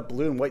beat-up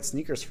blue and white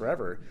sneakers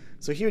forever,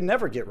 so he would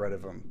never get rid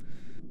of them.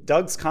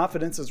 Doug's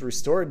confidence is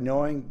restored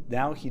knowing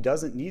now he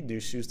doesn't need new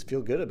shoes to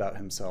feel good about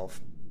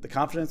himself. The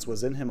confidence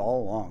was in him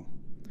all along.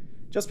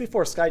 Just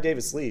before Sky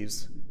Davis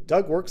leaves,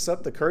 Doug works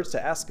up the courage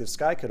to ask if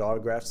Sky could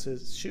autograph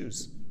his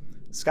shoes.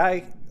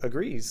 Sky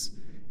agrees,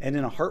 and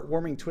in a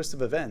heartwarming twist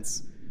of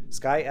events,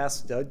 Sky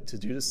asks Doug to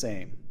do the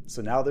same.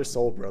 So now they're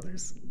soul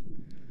brothers.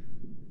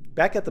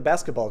 Back at the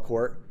basketball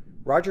court,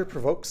 Roger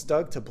provokes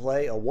Doug to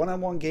play a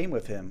one-on-one game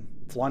with him,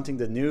 flaunting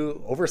the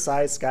new,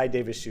 oversized Sky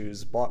Davis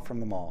shoes bought from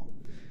the mall.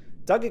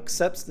 Doug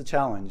accepts the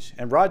challenge,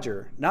 and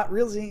Roger, not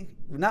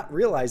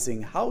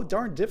realizing how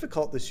darn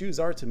difficult the shoes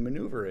are to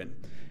maneuver in,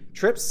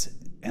 trips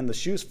and the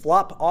shoes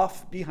flop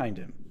off behind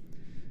him.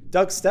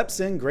 Doug steps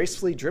in,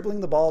 gracefully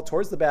dribbling the ball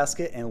towards the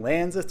basket and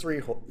lands a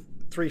three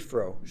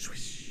throw.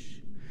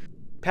 Swish.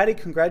 Patty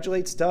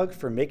congratulates Doug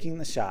for making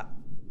the shot.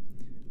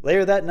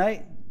 Later that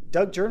night,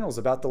 Doug journals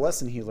about the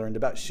lesson he learned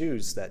about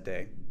shoes that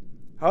day.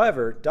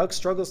 However, Doug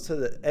struggles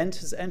to end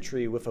his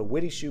entry with a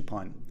witty shoe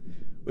pun.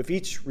 With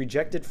each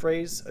rejected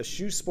phrase, a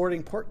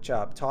shoe-sporting pork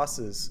chop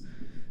tosses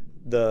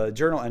the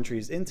journal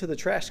entries into the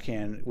trash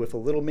can with a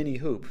little mini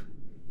hoop.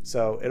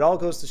 So it all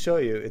goes to show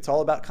you it's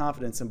all about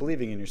confidence and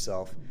believing in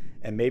yourself,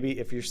 and maybe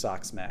if your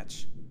socks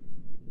match.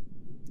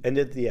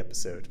 Ended the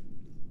episode.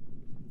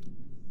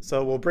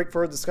 So we'll break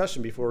for a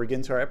discussion before we get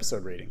into our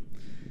episode rating.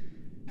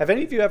 Have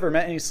any of you ever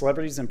met any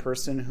celebrities in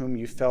person whom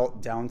you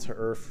felt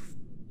down-to-earth,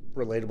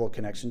 relatable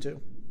connection to?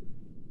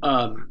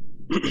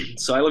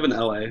 So I live in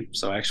LA,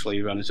 so I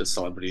actually run into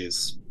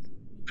celebrities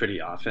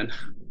pretty often.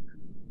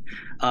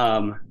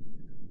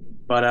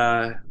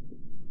 But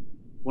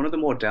one of the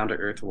more down to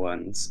earth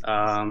ones,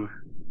 I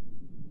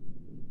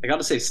got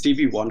to say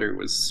Stevie Wonder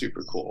was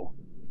super cool.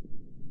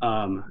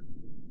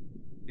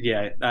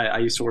 Yeah, I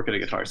used to work at a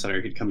Guitar Center.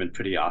 He'd come in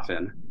pretty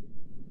often,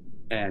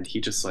 and he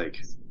just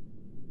like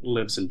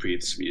lives and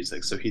breathes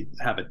music. So he'd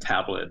have a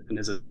tablet, and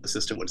his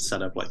assistant would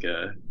set up like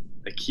a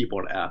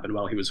keyboard app, and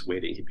while he was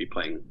waiting, he'd be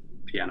playing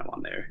piano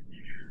on there.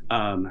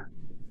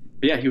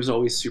 But yeah, he was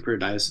always super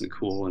nice and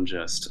cool, and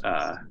just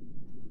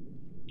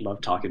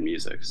loved talking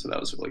music. So that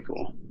was really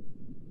cool.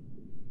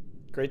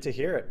 Great to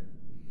hear it.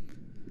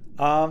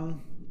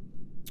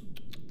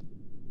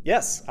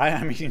 Yes,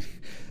 I mean,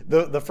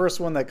 the first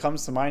one that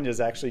comes to mind is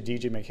actually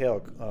DJ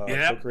McHale,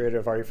 co-creator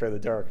of Are You Afraid of the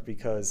Dark,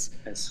 because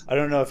I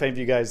don't know if any of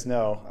you guys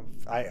know,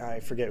 I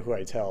forget who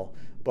I tell,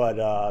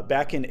 but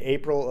back in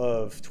April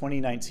of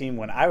 2019,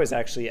 when I was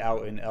actually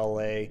out in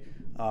LA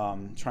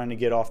trying to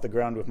get off the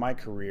ground with my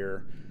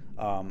career,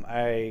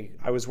 I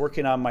was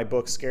working on my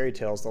book, Scary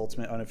Tales, The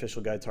Ultimate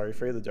Unofficial Guide to Are You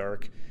Afraid of the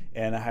Dark,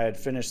 and I had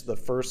finished the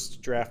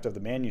first draft of the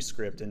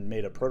manuscript and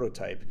made a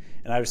prototype.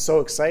 And I was so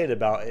excited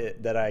about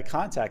it that I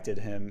contacted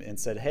him and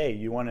said, hey,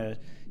 you want to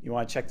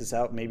check this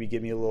out? Maybe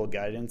give me a little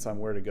guidance on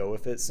where to go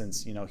with it,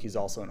 since, you know, he's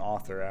also an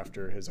author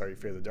after his Are You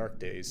Afraid of the Dark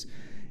days.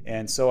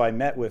 And so I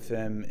met with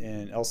him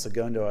in El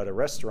Segundo at a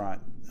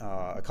restaurant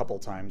a couple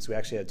of times. We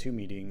actually had 2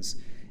 meetings.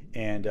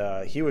 And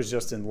he was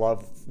just in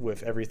love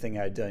with everything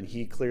I'd done.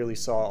 He clearly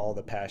saw all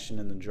the passion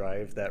and the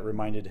drive that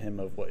reminded him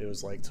of what it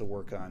was like to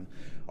work on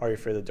Are You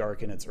Afraid of the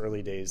Dark in its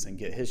early days and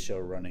get his show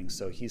running.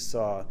 So he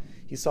saw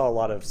a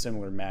lot of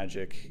similar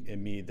magic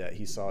in me that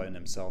he saw in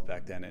himself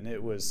back then. And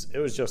it was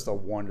just a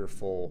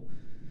wonderful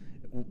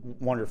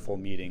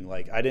meeting.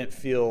 Like, I didn't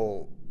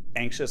feel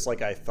anxious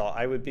like I thought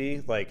I would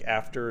be. Like,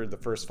 after the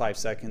first 5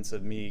 seconds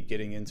of me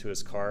getting into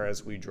his car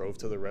as we drove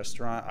to the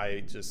restaurant, I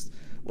just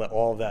let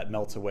all of that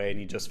melt away, and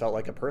he just felt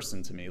like a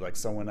person to me, like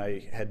someone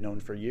I had known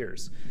for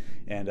years.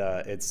 And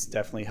it's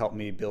definitely helped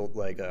me build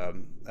like a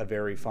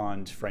very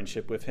fond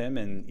friendship with him,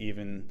 and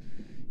even,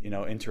 you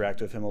know, interact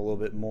with him a little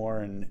bit more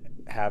and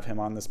have him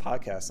on this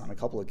podcast on a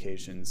couple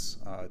occasions.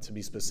 To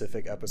be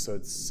specific,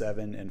 episodes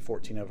 7 and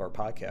 14 of our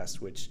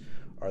podcast, which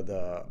are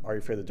the Are You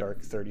Afraid of the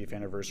Dark 30th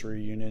anniversary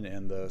reunion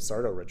and the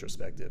Sardo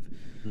retrospective.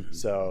 Mm-hmm.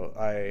 So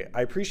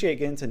I appreciate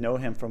getting to know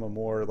him from a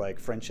more like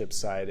friendship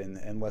side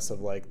and less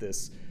of like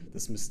this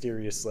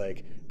mysterious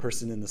like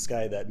person in the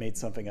sky that made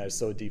something I was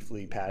so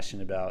deeply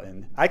passionate about.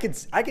 And I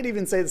could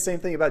even say the same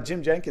thing about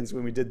Jim Jenkins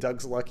when we did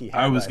Doug's Lucky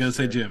Hat. I was going to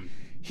say Jim.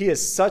 He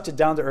is such a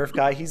down-to-earth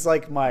guy. He's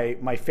like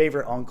my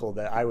favorite uncle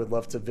that I would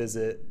love to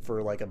visit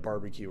for like a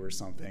barbecue or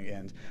something.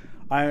 And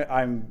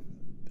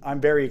I'm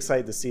very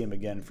excited to see him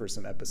again for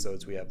some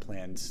episodes we have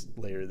planned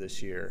later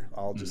this year.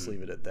 I'll just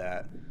leave it at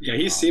that. Yeah,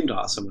 he seemed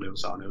awesome when it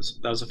was on.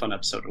 That was a fun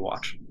episode to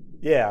watch.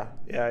 Yeah,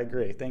 I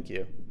agree. Thank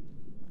you.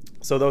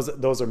 So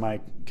those are my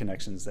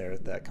connections there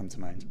that come to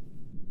mind.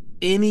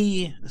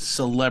 Any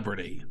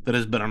celebrity that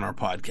has been on our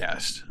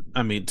podcast,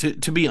 I mean,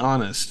 to be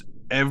honest,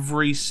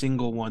 every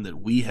single one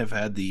that we have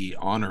had the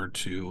honor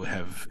to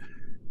have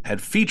had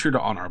featured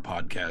on our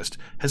podcast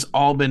has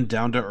all been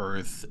down to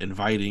earth,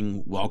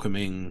 inviting,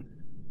 welcoming,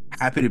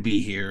 happy to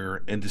be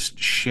here, and just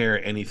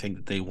share anything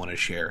that they want to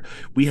share.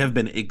 We have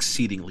been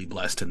exceedingly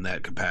blessed in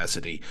that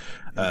capacity.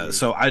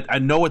 So I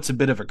know it's a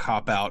bit of a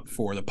cop-out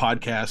for the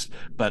podcast,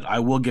 but I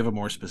will give a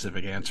more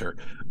specific answer.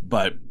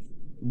 But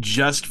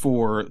just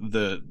for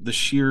the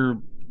sheer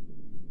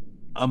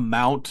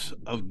amount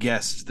of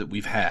guests that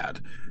we've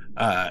had,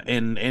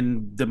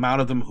 and the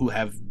amount of them who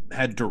have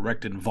had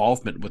direct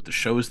involvement with the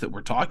shows that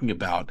we're talking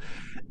about,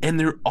 and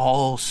they're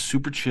all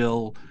super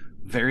chill,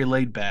 very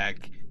laid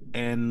back,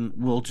 and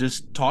we'll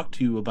just talk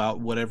to you about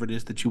whatever it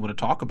is that you want to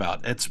talk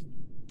about.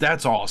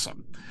 That's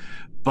awesome.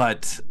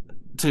 But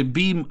to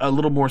be a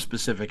little more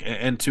specific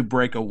and to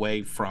break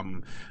away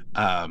from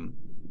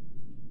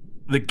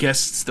the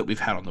guests that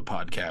we've had on the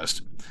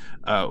podcast,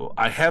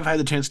 I have had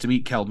the chance to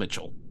meet Kel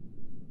Mitchell,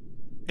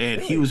 and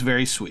really? He was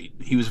very sweet.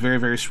 He was very,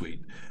 very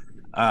sweet.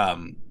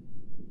 I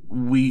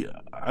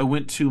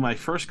went to my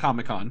first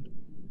Comic-Con,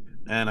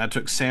 and I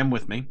took Sam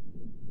with me,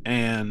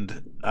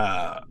 and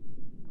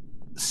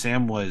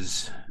Sam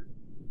was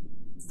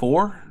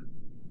 4,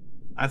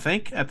 I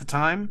think, at the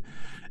time,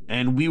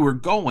 and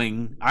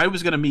I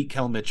was going to meet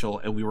Kel Mitchell,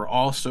 and we were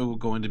also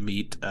going to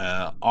meet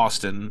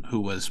Austin, who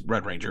was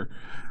Red Ranger,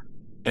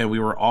 and we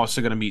were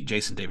also going to meet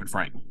Jason David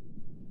Frank.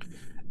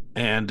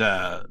 And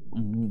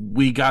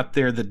we got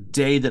there the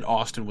day that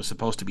Austin was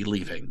supposed to be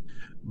leaving,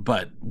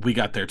 but we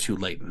got there too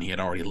late, and he had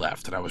already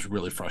left, and I was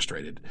really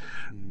frustrated.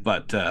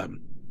 But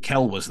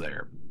Kel was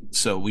there.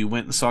 So we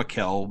went and saw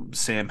Kel.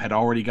 Sam had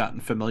already gotten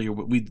familiar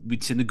with,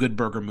 we'd seen the Good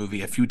Burger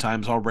movie a few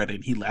times already,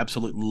 and he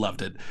absolutely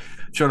loved it.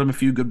 Showed him a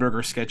few Good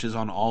Burger sketches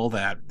on all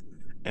that.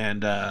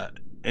 And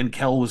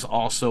Kel was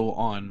also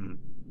on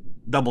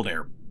Double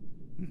Dare,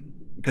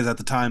 because at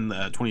the time,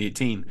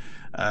 2018,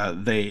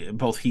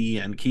 both he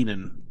and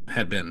Keenan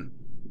had been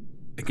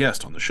a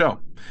guest on the show.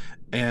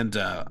 And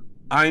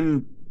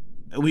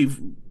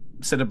we've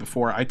said it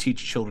before, I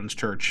teach children's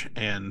church,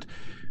 and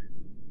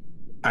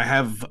I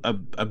have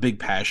a big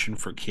passion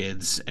for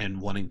kids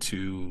and wanting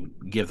to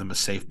give them a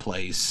safe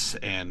place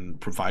and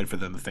provide for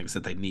them the things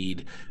that they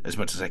need as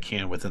much as I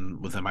can within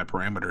my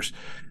parameters.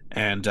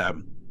 And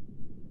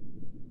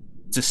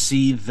to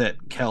see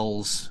that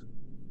Kel's,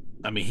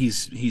 I mean,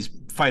 he's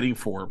fighting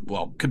for,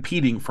 well,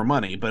 competing for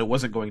money, but it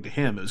wasn't going to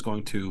him. It was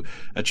going to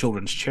a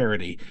children's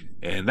charity.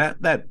 And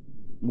that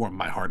warmed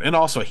my heart. And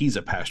also he's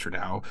a pastor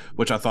now,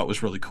 which I thought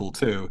was really cool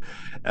too.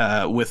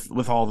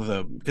 With all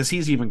the, because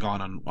he's even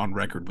gone on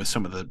record with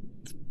some of the,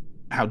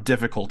 how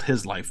difficult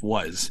his life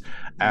was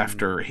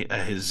after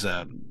his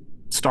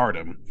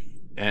stardom,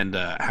 and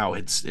how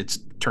it's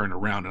turned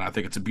around. And I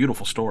think it's a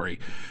beautiful story.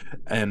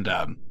 And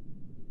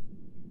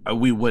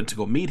we went to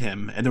go meet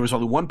him, and there was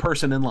only one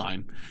person in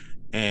line,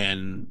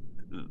 and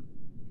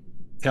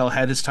Kel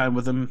had his time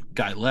with him,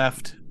 guy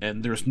left,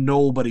 and there's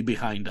nobody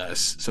behind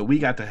us, so we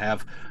got to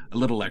have a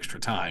little extra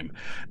time,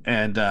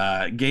 and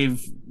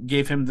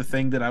gave him the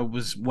thing that I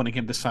was wanting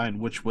him to sign,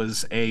 which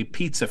was a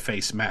pizza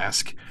face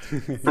mask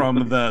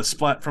from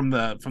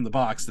the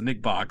box, the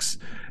Nick box,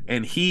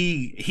 and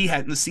he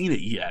hadn't seen it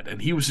yet,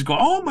 and he was just going,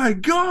 "Oh my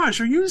gosh,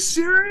 are you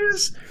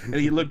serious?" And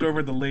he looked over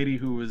at the lady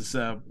who was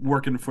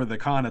working for the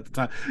con at the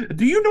time.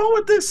 "Do you know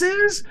what this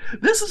is?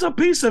 This is a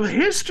piece of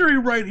history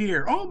right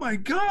here. Oh my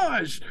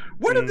gosh,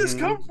 where did this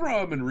come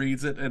from?" And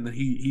reads it, and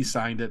he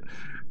signed it.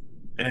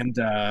 And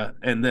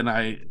then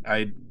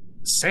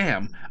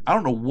Sam, I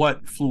don't know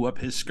what flew up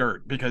his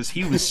skirt because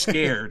he was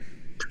scared.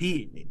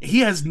 He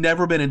has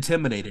never been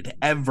intimidated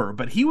ever,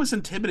 but he was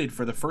intimidated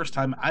for the first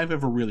time I've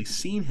ever really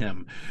seen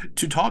him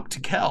to talk to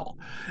Kel.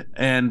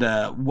 And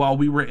while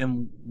we were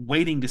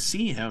waiting to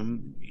see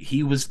him,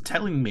 he was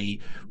telling me,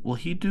 "Will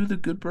he do the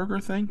Good Burger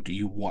thing? Do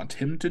you want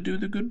him to do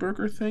the Good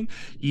Burger thing?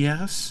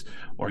 Yes.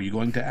 Or are you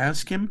going to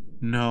ask him?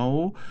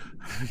 No."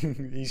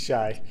 He's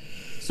shy.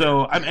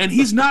 So, and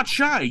he's not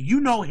shy. You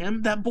know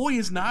him. That boy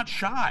is not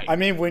shy. I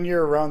mean, when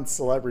you're around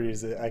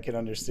celebrities, I can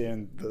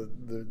understand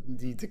the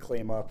need to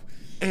claim up.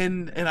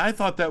 And I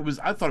thought it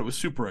was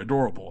super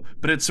adorable,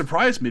 but it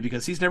surprised me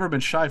because he's never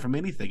been shy from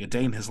anything a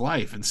day in his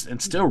life,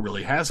 and still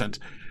really hasn't.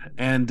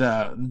 And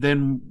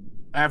then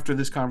after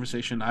this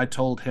conversation, I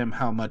told him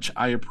how much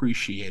I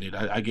appreciated.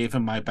 I gave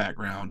him my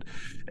background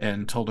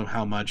and told him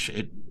how much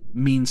it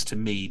means to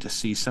me to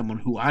see someone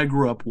who I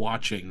grew up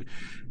watching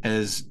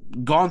has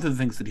gone through the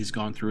things that he's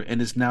gone through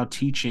and is now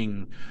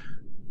teaching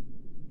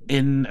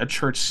in a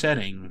church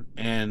setting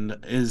and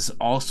is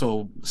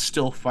also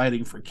still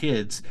fighting for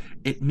kids.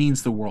 It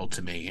means the world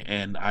to me,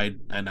 and I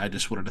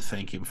just wanted to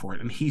thank him for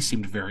it, and he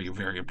seemed very,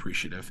 very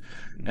appreciative.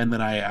 And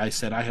then I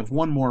said, "I have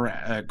one more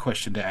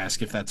question to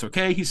ask, if that's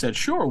okay." He said,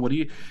 "Sure, what do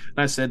you..." And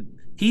I said,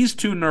 "He's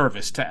too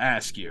nervous to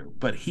ask you,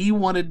 but he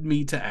wanted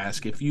me to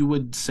ask if you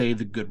would say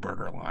the Good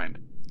Burger line."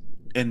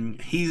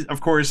 And he, of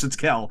course, it's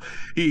Kel.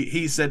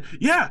 He said,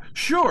 "Yeah,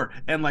 sure,"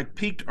 and like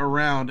peeked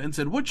around and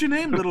said, "What's your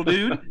name, little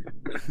dude?"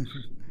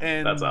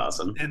 And that's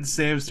awesome. And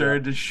Sam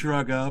started to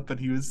shrug up, and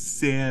he was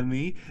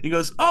Sammy. He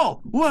goes,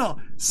 "Oh, well,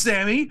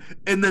 Sammy,"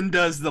 and then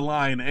does the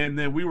line, and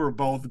then we were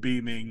both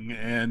beaming,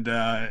 and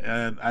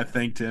I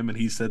thanked him, and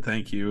he said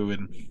thank you,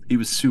 and he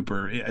was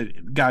super.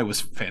 Guy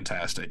was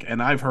fantastic,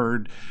 and I've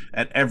heard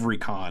at every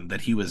con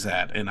that he was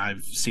at, and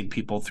I've seen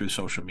people through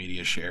social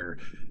media share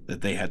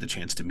that they had the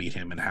chance to meet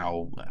him and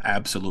how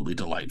absolutely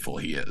delightful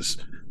he is.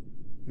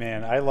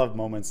 Man, I love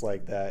moments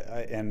like that,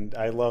 and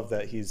I love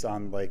that he's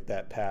on like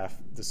that path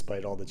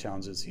despite all the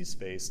challenges he's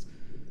faced.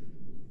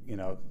 You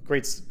know,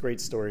 great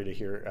story to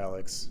hear,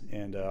 Alex.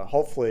 And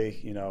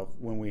hopefully, you know,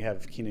 when we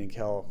have Keenan and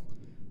Kel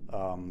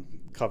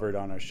covered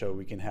on our show,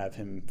 we can have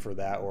him for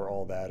that or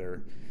all that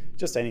or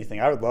just anything.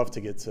 I would love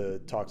to get to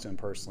talk to him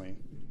personally.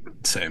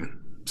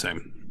 Same.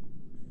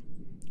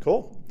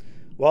 Cool.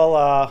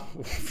 Well,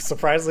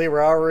 surprisingly,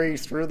 we're already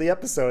through the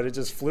episode. It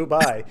just flew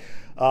by.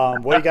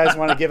 What do you guys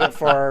want to give it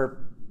for our...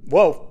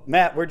 Whoa,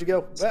 Matt, where'd you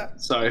go? Sorry.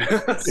 Sorry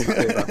about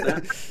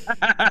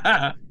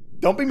that.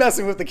 Don't be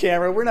messing with the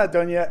camera. We're not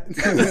done yet.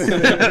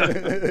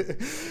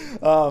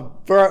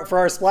 For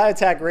our Splat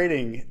Attack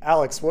rating,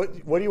 Alex, what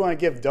do you want to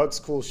give Doug's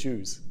Cool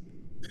Shoes?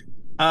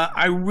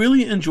 I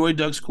really enjoyed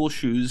Doug's Cool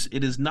Shoes.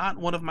 It is not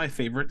one of my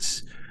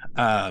favorites.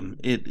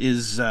 It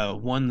is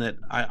one that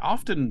I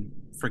often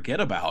forget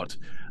about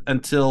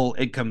until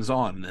it comes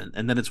on,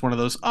 and then it's one of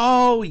those,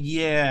 oh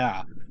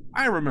yeah,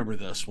 I remember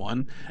this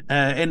one,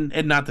 and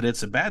not that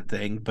it's a bad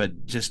thing,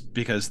 but just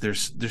because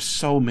there's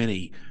so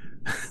many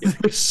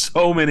there's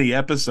so many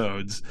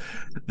episodes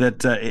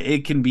that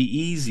it can be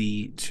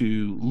easy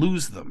to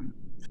lose them.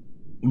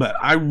 But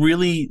I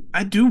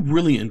do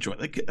really enjoy.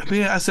 Like, I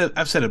mean,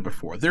 I've said it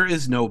before. There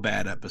is no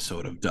bad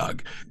episode of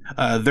Doug.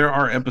 There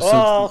are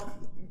episodes.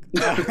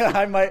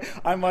 I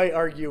might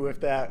argue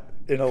with that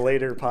in a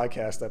later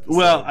podcast episode.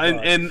 Well,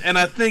 and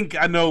I think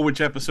I know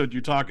which episode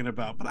you're talking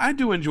about, but I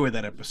do enjoy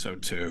that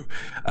episode too.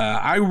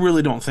 I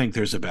really don't think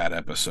there's a bad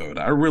episode.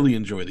 I really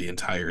enjoy the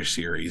entire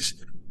series.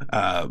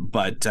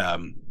 But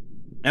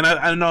And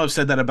I know I've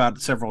said that about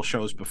several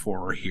shows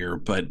before here,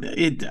 but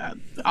it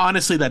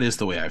honestly, that is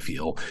the way I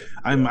feel.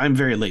 I'm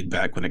very laid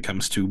back when it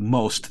comes to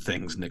most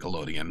things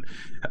Nickelodeon,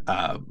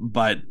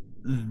 but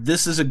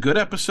this is a good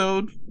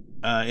episode.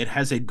 It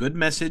has a good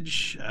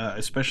message,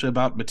 especially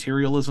about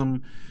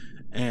materialism,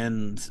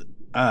 and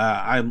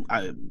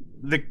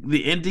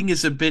the ending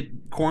is a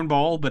bit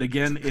cornball, but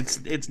again, it's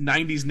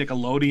 90s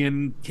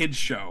Nickelodeon kids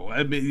show.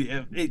 I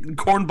mean,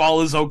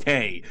 cornball is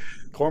okay.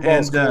 Cornball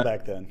was cool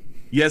back then.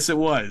 Yes, it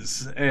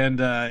was, and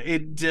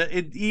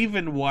it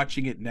even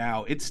watching it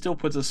now, it still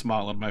puts a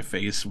smile on my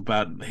face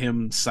about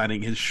him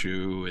signing his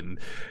shoe, and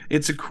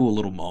it's a cool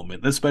little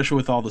moment, especially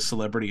with all the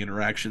celebrity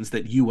interactions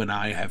that you and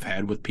I have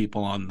had with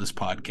people on this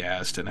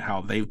podcast, and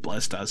how they've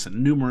blessed us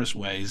in numerous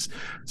ways.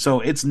 So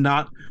it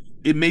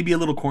may be a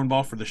little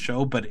cornball for the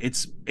show, but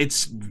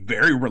it's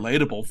very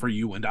relatable for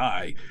you and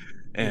I,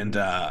 and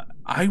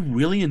I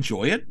really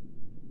enjoy it.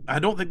 I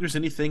don't think there's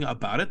anything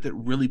about it that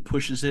really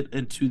pushes it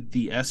into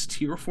the S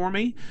tier for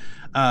me,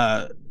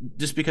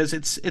 just because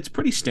it's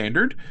pretty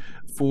standard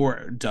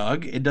for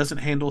Doug. It doesn't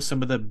handle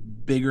some of the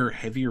bigger,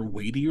 heavier,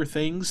 weightier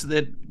things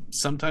that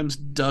sometimes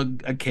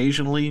Doug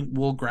occasionally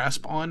will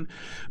grasp on,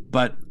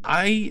 but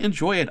I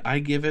enjoy it. I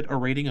give it a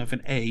rating of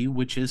an A,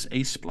 which is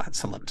a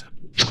splatulent.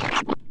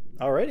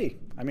 Alrighty.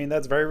 I mean,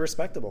 that's very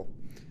respectable.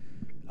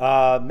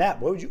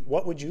 Matt,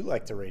 what would you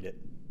like to rate it?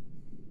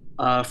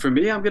 For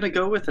me, I'm going to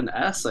go with an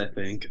S, I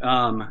think.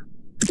 To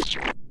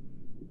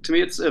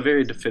me, it's a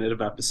very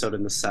definitive episode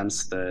in the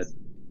sense that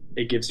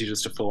it gives you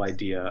just a full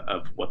idea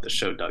of what the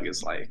show Doug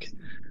is like.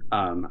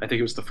 I think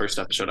it was the first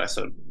episode I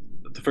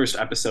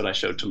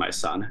showed to my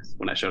son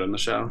when I showed him the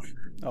show.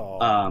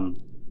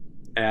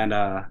 And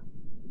I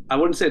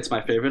wouldn't say it's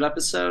my favorite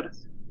episode,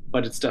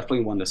 but it's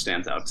definitely one that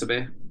stands out to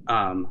me.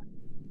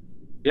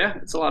 Yeah,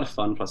 it's a lot of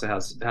fun. Plus, it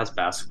has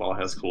basketball, it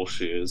has cool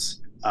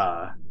shoes.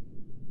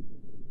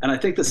 And I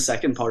think the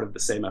second part of the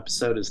same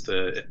episode is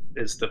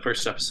the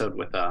first episode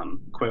with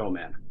Quail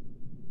Man.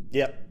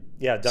 Yep.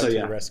 Yeah, Doug to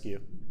the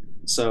rescue.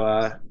 So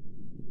I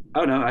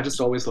don't know. I just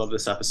always love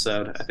this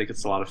episode. I think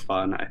it's a lot of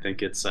fun. I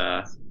think it's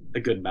a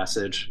good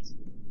message,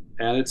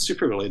 and it's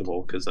super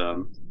relatable because I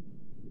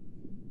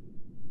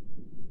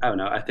don't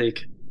know. I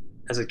think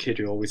as a kid,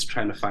 you're always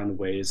trying to find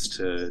ways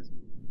to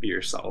be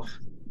yourself,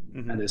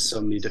 and there's so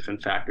many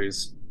different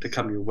factors that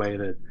come your way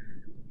that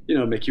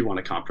make you want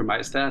to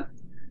compromise that.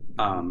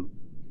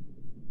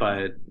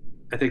 But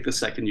I think the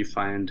second you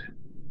find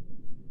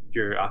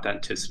your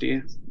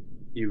authenticity,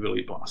 you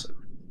really blossom.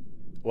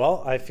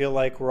 Well, I feel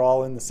like we're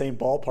all in the same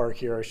ballpark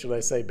here, or should I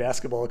say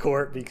basketball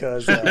court,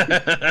 because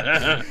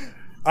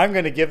I'm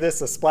going to give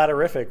this a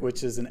splatterific,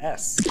 which is an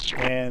S.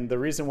 And the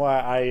reason why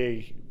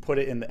I put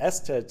it in the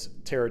S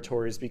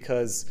territory is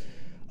because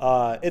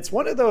it's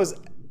one of those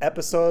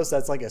episodes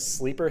that's like a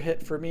sleeper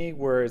hit for me,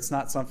 where it's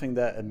not something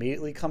that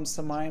immediately comes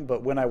to mind,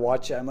 but when I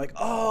watch it, I'm like,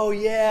 oh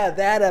yeah,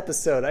 that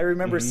episode. I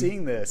remember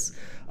seeing this.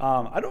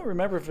 I don't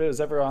remember if it was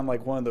ever on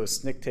like one of those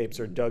Snick tapes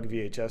or Doug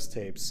VHS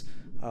tapes,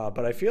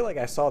 but I feel like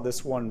I saw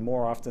this one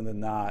more often than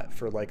not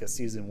for like a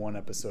season 1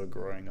 episode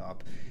growing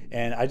up.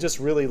 And I just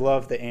really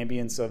love the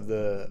ambience of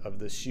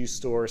the shoe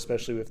store,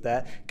 especially with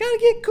that gotta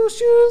get cool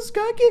shoes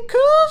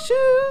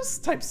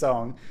type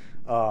song.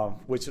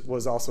 Which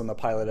was also in the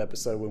pilot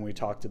episode when we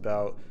talked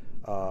about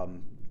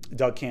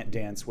Doug Can't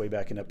Dance way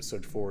back in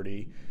episode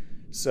 40.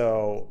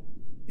 So,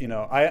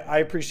 I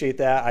appreciate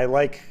that. I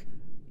like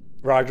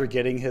Roger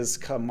getting his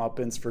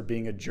comeuppance for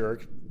being a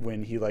jerk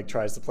when he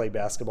tries to play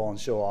basketball and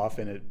show off,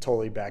 and it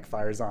totally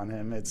backfires on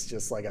him. It's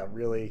just like a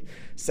really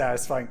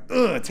satisfying,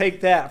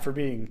 take that for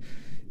being,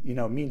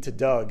 mean to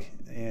Doug.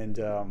 And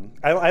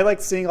I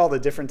liked seeing all the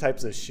different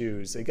types of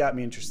shoes. It got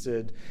me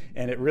interested,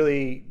 and it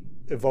really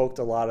evoked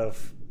a lot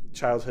of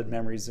childhood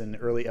memories in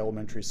early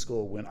elementary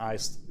school when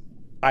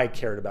I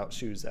cared about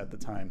shoes at the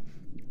time,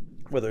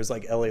 whether it's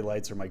like LA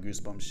Lights or my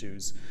Goosebumps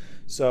shoes.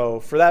 So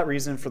for that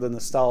reason, for the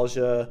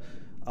nostalgia,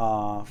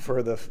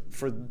 for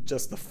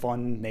just the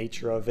fun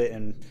nature of it,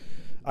 and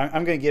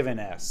I'm going to give it an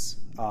S.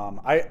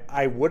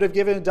 I would have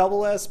given it a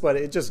double S, but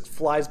it just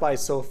flies by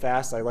so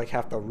fast. I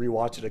have to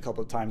rewatch it a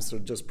couple of times to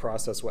just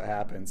process what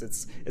happens.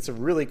 It's a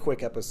really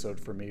quick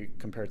episode for me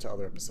compared to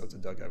other episodes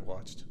of Doug I've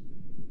watched.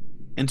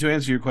 And to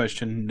answer your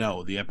question,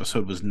 no, the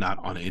episode was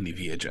not on any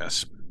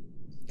VHS.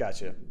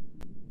 Gotcha.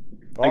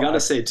 Well, I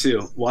gotta say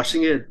too,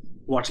 watching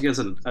as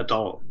an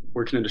adult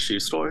working in a shoe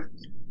store,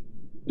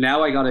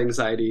 now I got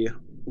anxiety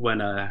when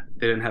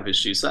they didn't have his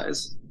shoe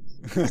size.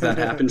 That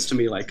happens to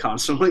me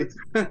constantly.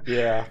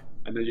 Yeah.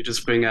 And then you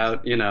just bring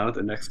out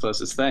the next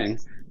closest thing.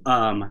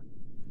 I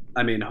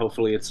mean,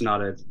 hopefully it's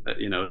not a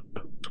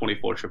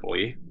 24 triple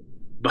E,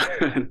 but.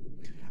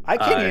 I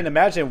can't even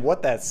imagine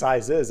what that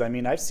size is. I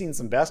mean, I've seen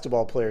some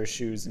basketball players'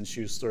 shoes in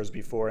shoe stores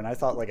before, and I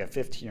thought a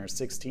 15 or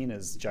 16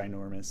 is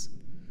ginormous.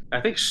 I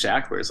think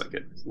Shaq wears a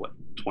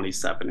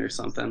 27 or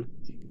something.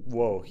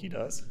 Whoa, he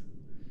does?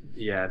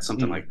 Yeah, it's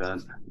something like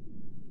that.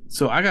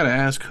 So I got to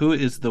ask, who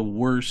is the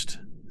worst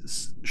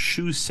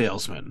shoe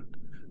salesman?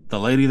 The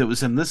lady that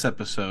was in this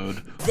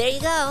episode. There you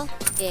go.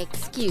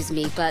 Excuse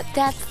me, but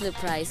that's the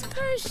price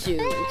per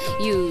shoe.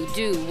 You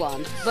do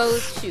want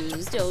both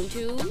shoes, don't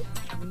you?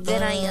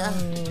 Then I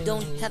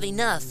don't have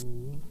enough.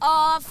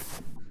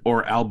 Off.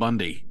 Or Al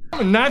Bundy. I'm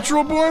a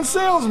natural-born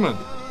salesman.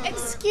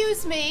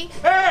 Excuse me.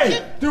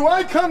 Hey, do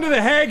I come to the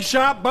hag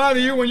shop bother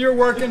you when you're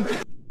working?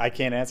 I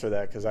can't answer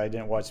that because I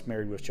didn't watch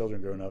Married with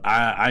Children growing up.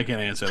 I can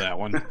answer that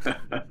one.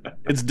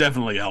 It's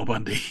definitely Al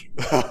Bundy.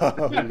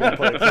 You're gonna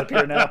play a clip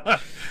here now.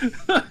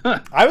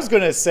 I was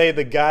gonna say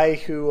the guy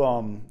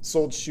who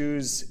sold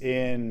shoes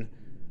in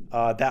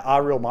that Ah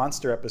Real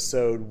Monster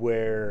episode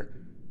where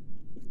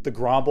the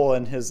Gromble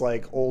and his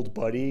like old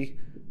buddy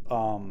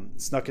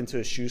snuck into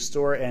a shoe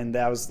store, and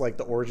that was like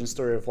the origin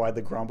story of why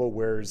the Gromble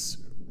wears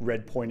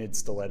red pointed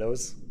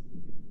stilettos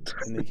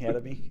in the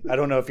academy. I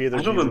don't know if either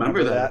of you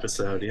remember that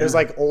episode. Yeah. It was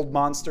like Old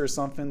Monster or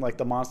something. Like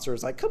the monster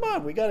was like, "Come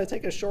on, we got to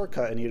take a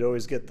shortcut," and you'd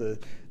always get the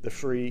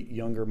free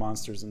younger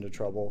monsters into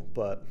trouble.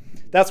 But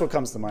that's what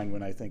comes to mind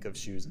when I think of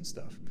shoes and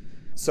stuff.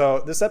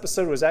 So this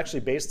episode was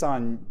actually based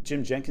on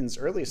Jim Jenkins'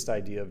 earliest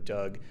idea of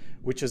Doug,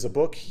 which is a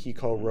book he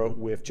co-wrote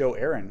with Joe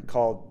Aaron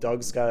called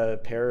 "Doug's Got a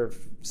Pair of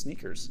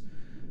Sneakers."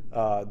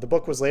 The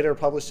book was later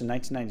published in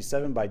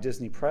 1997 by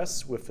Disney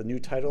Press with the new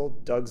title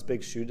 "Doug's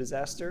Big Shoe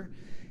Disaster,"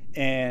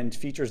 and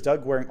features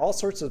Doug wearing all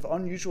sorts of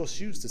unusual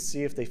shoes to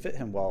see if they fit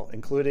him well,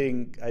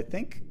 including, I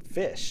think,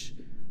 fish,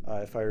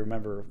 if I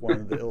remember one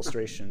of the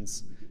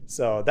illustrations.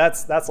 So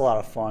that's a lot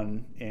of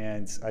fun,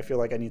 and I feel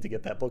like I need to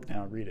get that book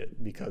now and read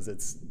it because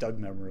it's Doug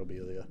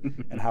memorabilia,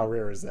 and how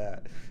rare is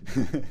that?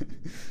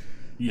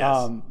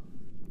 Yes.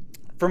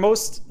 For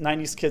most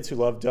 90s kids who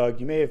love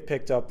Doug, you may have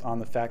picked up on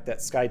the fact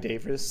that Sky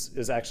Davis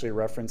is actually a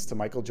reference to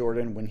Michael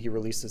Jordan when he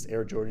released his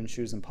Air Jordan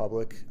shoes in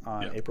public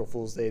on April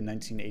Fool's Day in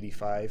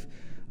 1985.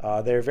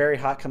 They're a very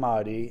hot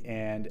commodity,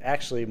 and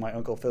actually my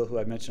Uncle Phil, who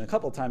I've mentioned a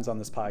couple times on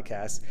this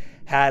podcast,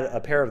 had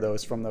a pair of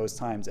those from those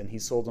times, and he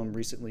sold them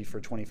recently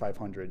for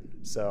 $2,500.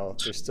 So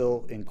they're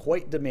still in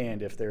quite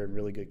demand if they're in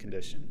really good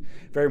condition.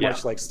 Very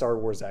much like Star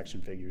Wars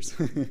action figures.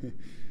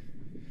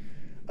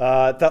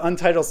 The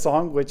untitled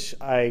song, which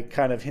I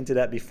kind of hinted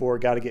at before,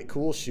 Gotta Get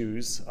Cool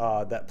Shoes,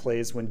 that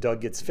plays when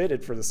Doug gets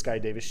fitted for the Sky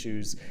Davis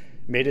shoes,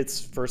 made its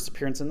first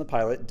appearance in the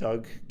pilot,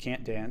 Doug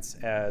Can't Dance,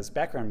 as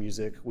background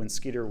music when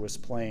Skeeter was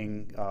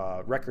playing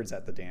records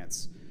at the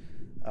dance.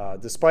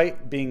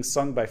 Despite being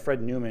sung by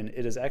Fred Newman,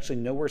 it is actually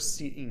nowhere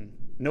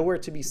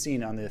to be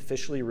seen on the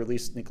officially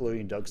released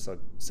Nickelodeon Doug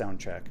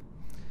soundtrack.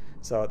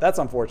 So that's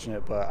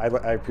unfortunate, but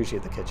I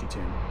appreciate the catchy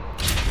tune.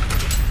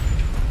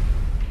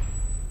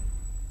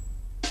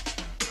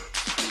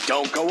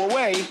 Don't go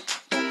away.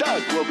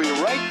 Doug will be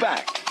right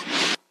back.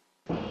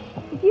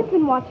 If you've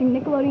been watching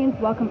Nickelodeon's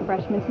Welcome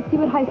Freshmen to see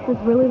what high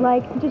school's really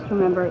like, just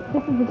remember,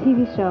 this is a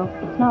TV show.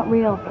 It's not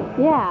real.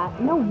 Yeah,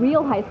 no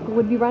real high school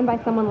would be run by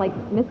someone like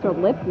Mr.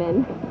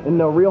 Lipman. And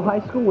no real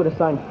high school would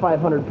assign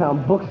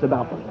 500-pound books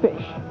about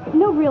fish.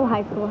 No real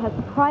high school has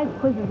surprise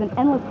quizzes and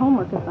endless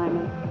homework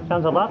assignments.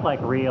 Sounds a lot like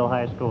real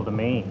high school to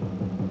me.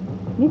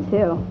 Me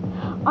too.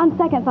 On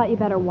second thought, you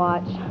better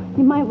watch.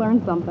 You might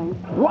learn something.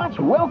 Watch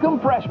Welcome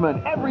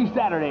Freshmen every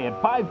Saturday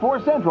at 5/4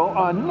 Central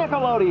on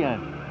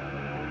Nickelodeon.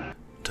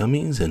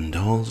 Dummies and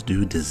dolls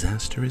do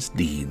disastrous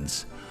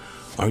deeds.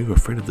 Are You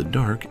Afraid of the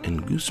Dark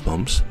and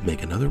Goosebumps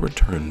make another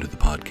return to the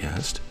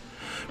podcast.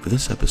 For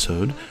this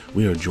episode,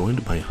 we are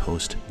joined by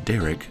host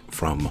Derek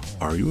from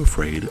Are You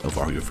Afraid of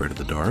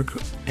the Dark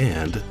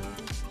and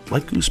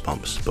like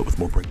Goosebumps, but with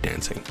more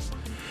breakdancing.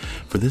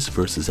 For this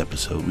Versus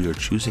episode, we are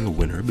choosing a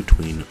winner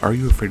between Are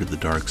You Afraid of the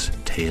Dark's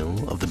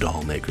Tale of the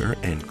Dollmaker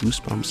and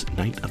Goosebumps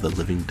Night of the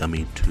Living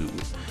Dummy 2.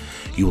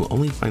 You will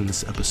only find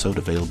this episode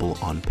available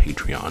on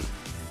Patreon.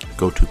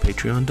 Go to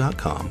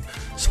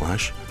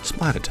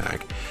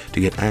patreon.com/splatattack to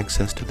get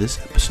access to this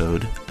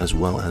episode, as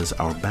well as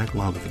our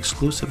backlog of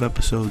exclusive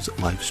episodes,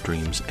 live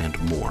streams, and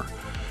more.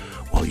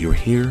 While you're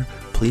here,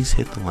 please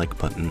hit the like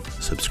button,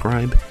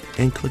 subscribe,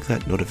 and click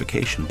that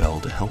notification bell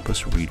to help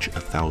us reach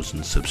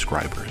 1,000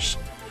 subscribers.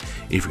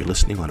 If you're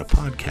listening on a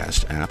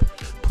podcast app,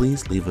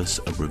 please leave us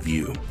a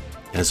review.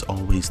 As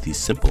always, these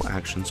simple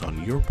actions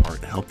on your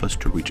part help us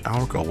to reach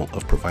our goal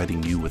of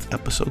providing you with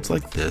episodes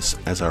like this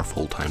as our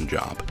full-time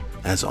job.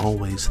 As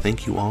always,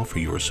 thank you all for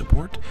your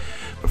support,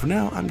 but for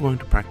now, I'm going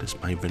to practice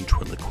my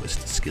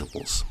ventriloquist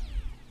skills.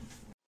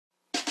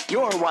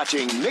 You're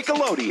watching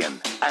Nickelodeon,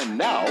 and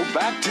now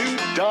back to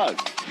Doug.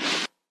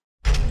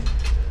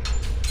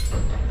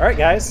 All right,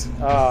 guys,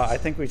 I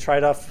think we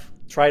tried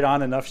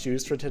on enough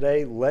shoes for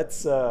today.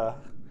 Let's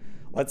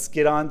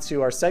get on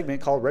to our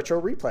segment called Retro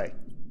Replay.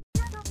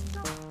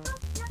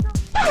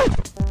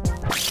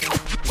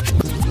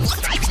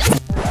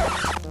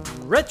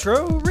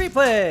 Retro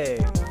Replay.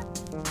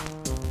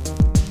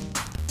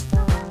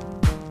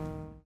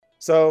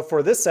 So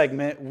for this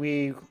segment,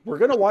 we're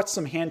going to watch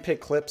some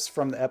hand-picked clips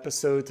from the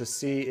episode to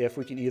see if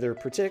we can either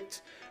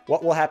predict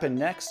what will happen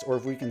next or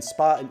if we can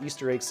spot an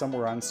Easter egg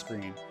somewhere on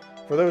screen.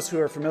 For those who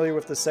are familiar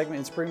with this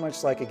segment, it's pretty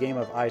much like a game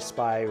of I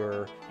Spy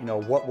or,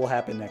 what will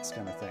happen next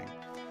kind of thing.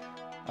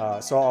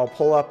 So I'll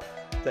pull up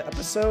the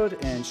episode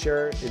and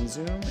share it in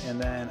Zoom, and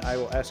then I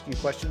will ask you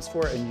questions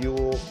for it, and you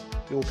will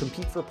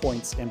compete for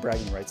points and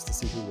bragging rights to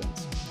see who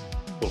wins.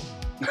 Cool.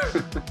 Don't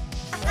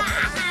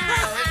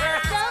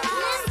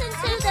listen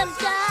to them,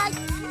 Doug.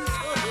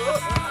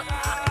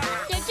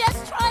 They're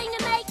just trying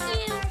to make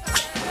you.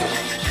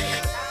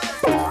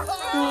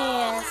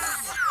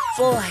 Yes.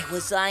 Boy,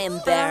 was I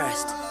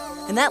embarrassed.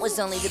 And that was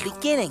only the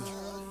beginning.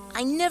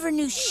 I never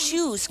knew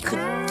shoes could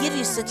give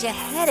you such a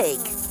headache.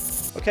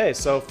 Okay,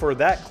 so for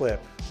that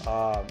clip,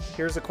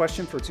 here's a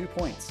question for 2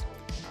 points.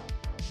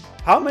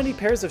 How many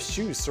pairs of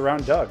shoes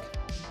surround Doug?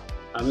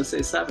 I'm gonna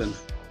say 7.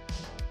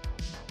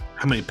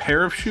 How many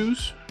pair of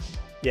shoes?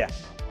 Yeah.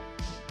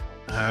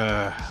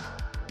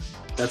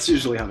 That's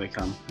usually how they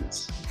come.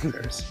 It's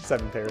pairs.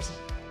 7 pairs.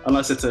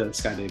 Unless it's a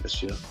Sky Davis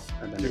shoe.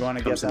 And then Do you want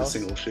to comes guess, in a Alex?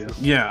 single shoe.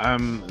 Yeah,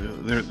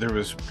 there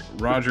was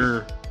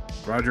Roger,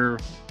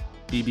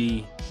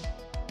 BB,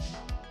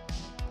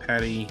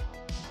 Patty,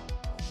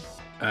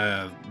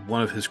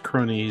 one of his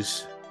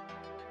cronies,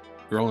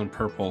 girl in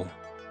purple.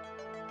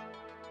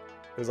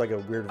 It was like a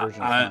weird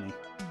version of Funny.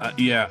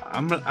 Yeah,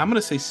 I'm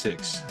gonna say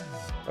 6.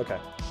 Okay.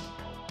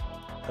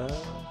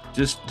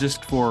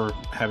 Just for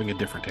having a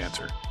different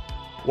answer.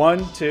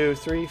 1, 2,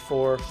 3,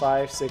 4,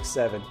 5, 6,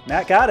 7.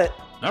 Matt got it.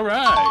 All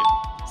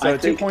right. So I 2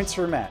 think points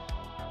for Matt.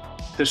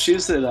 the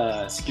shoes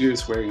that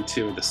Skeeter's wearing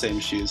too are the same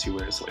shoes he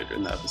wears later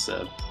in the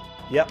episode.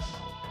 Yep.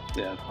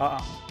 Yeah.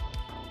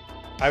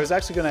 I was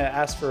actually going to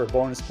ask for a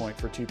bonus point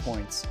for 2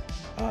 points.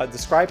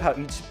 Describe how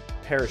each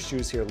pair of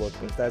shoes here look,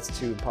 but if that's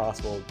too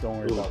impossible, don't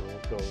worry about it.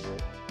 We'll go over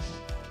it.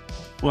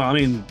 Well, I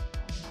mean,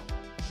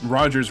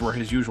 Rogers were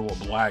his usual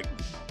black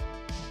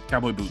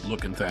cowboy boot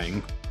looking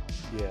thing.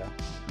 Yeah.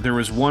 There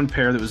was one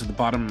pair that was at the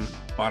bottom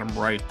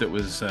right that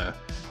was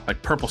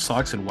like purple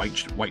socks and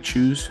white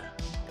shoes.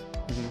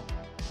 Mm-hmm.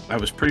 I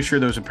was pretty sure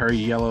there was a pair of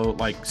yellow,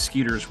 like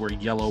Skeeter's were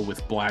yellow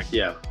with black.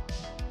 Yeah.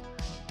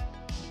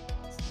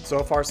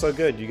 So far, so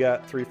good. You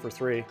got 3 for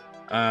 3.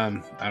 I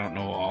don't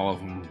know all of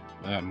them.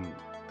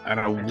 I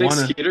don't know. I think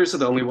Skeeter's are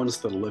the only ones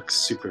that look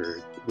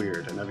super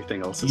weird, and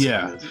everything else is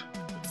kind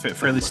of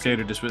fairly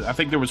standard. I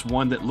think there was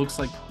one that looks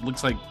like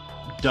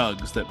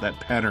Doug's that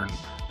pattern,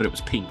 but it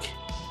was pink.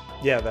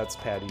 Yeah, that's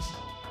Patty's.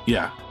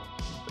 Yeah,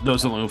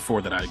 those are the only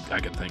 4 that I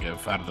can think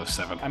of out of those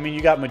 7. I mean,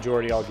 you got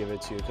majority. I'll give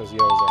it to you because you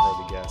always are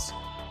hard to guess.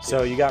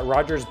 So you got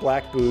Roger's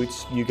black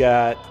boots. You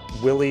got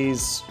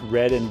Willie's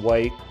red and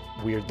white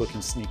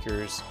weird-looking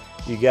sneakers.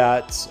 You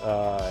got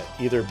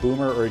either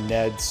Boomer or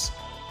Ned's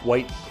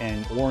white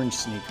and orange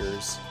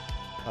sneakers.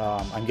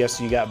 I'm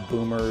guessing you got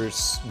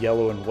Boomer's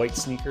yellow and white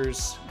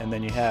sneakers, and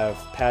then you have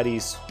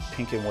Patty's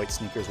pink and white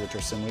sneakers, which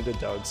are similar to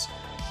Doug's.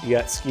 You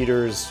got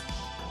Skeeter's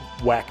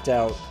whacked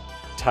out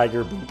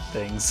tiger boot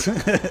things,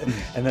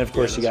 and then of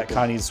course you got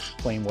Connie's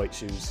plain white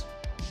shoes,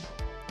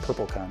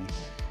 purple Connie.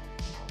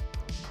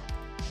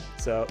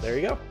 So there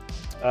you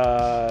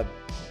go.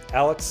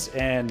 Alex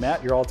and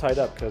Matt, you're all tied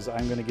up because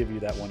I'm going to give you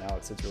that one,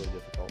 Alex. It's really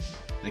difficult.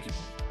 Thank you.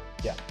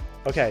 Yeah.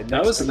 Okay.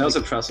 That was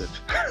impressive.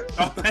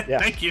 Yeah.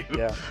 Thank you.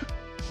 Yeah.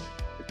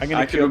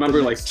 I can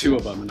remember like 2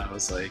 of them, and I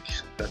was like,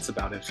 "That's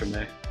about it for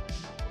me."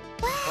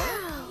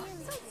 Wow.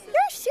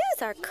 Your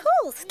shoes are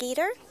cool,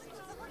 Skeeter.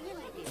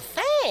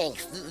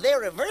 Thanks. They're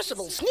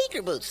reversible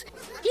sneaker boots.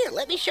 Here,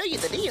 let me show you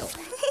the deal.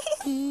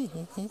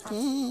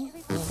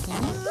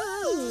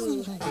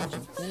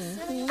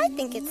 I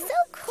think it's so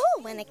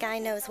cool when a guy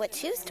knows what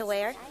shoes to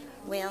wear.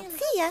 Well,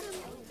 see ya.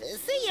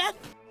 See ya.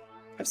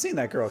 I've seen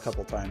that girl a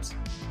couple times.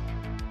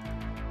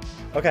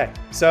 Okay,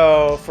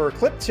 so for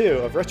clip 2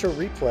 of Retro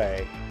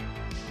Replay,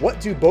 what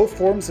do both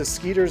forms of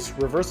Skeeter's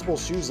reversible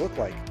shoes look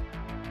like?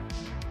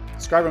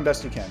 Describe them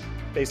best you can,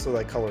 basically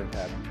like color and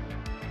pattern.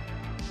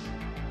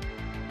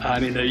 I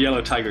mean, the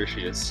yellow tiger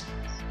shoes,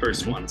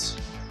 first ones.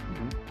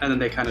 And then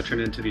they kind of turn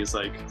into these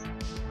like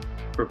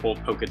purple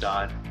polka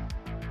dot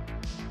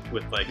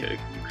with like a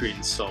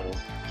green soul.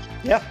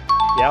 Yeah,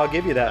 I'll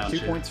give you that. 2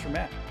 shoe. points for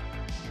Matt.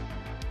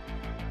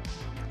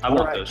 I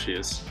want those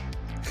shoes.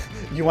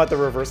 You want the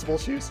reversible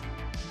shoes?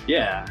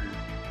 Yeah.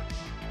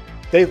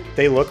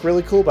 They look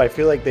really cool, but I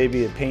feel like they'd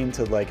be a pain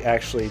to like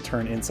actually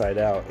turn inside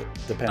out,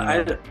 depending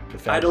on the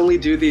fabric. I'd only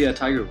do the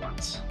tiger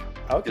ones.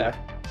 Okay. Yeah.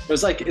 It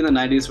was like in the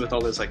 90s with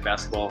all those like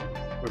basketball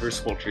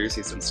reversible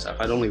jerseys and stuff.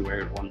 I'd only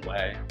wear it one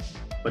way,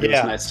 but it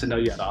was nice to know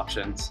you had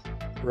options.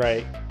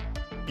 Right.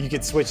 You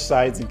could switch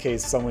sides in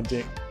case someone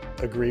didn't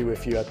agree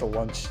with you at the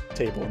lunch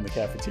table in the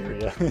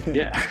cafeteria.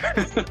 Yeah.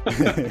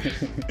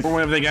 Or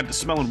whenever they got to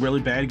smelling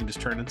really bad, you can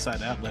just turn it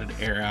inside out, let it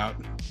air out.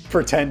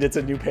 Pretend it's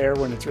a new pair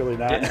when it's really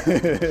not.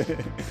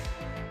 Yeah.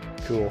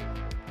 Cool.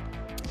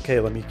 Okay,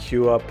 let me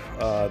cue up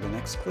the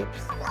next clip.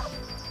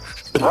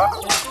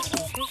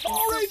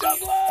 Sorry,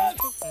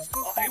 Douglas!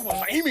 I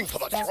was aiming for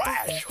the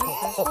trash.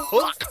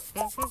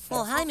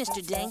 Well, hi,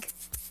 Mr. Dink.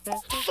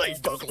 Say,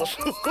 Douglas,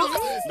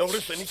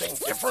 notice anything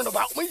different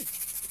about me?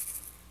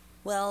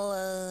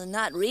 Well,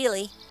 not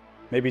really.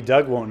 Maybe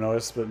Doug won't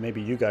notice, but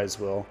maybe you guys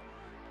will.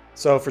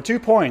 So for 2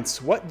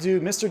 points, what do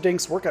Mr.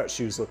 Dink's workout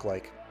shoes look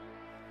like?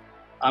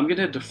 I'm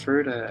gonna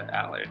defer to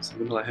Alex. I'm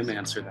gonna let him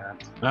answer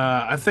that.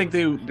 I think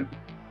they,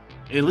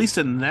 at least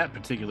in that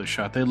particular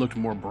shot, they looked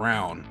more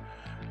brown,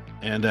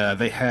 and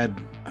they had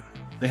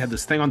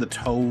this thing on the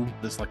toe.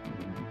 This like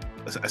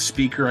a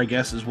speaker, I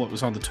guess, is what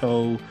was on the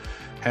toe.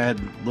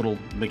 Had little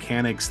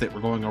mechanics that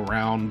were going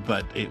around,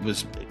 but it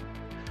was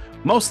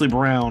mostly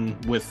brown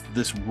with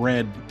this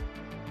red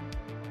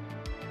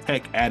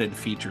tech added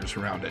features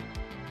around it.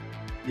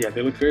 Yeah,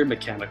 they look very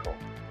mechanical.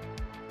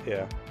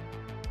 Yeah.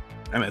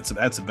 I mean,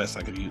 that's the best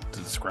I could use to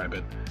describe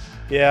it.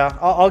 Yeah,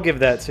 I'll give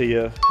that to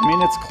you. I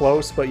mean, it's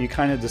close, but you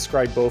kind of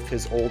described both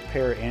his old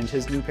pair and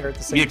his new pair at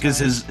the same time. Yeah, because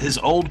his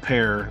old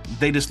pair,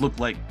 they just looked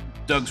like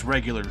Doug's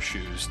regular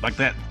shoes, like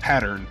that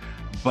pattern,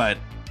 but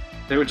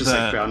they were just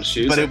like brown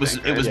shoes. But it was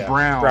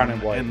brown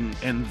and white,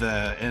 and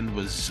the end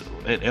was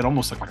it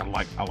almost looked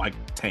like a light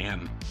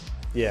tan.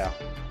 Yeah.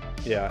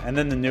 Yeah, and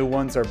then the new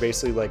ones are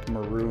basically like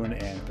maroon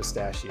and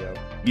pistachio.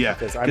 Yeah,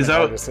 because I'm an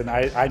artist and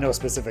I know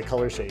specific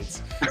color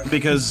shades.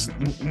 Because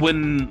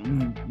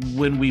when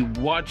we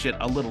watch it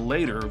a little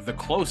later, the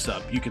close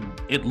up,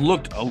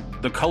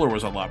 the color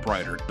was a lot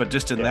brighter, but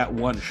just in that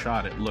one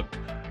shot, it looked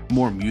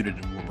more muted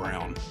and more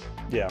brown.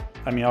 Yeah,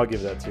 I mean, I'll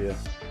give that to you.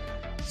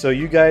 So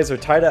you guys are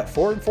tied at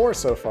 4-4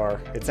 so far.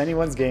 It's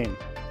anyone's game.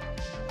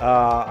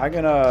 I'm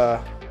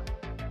gonna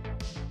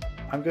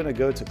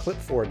go to clip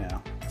 4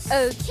 now.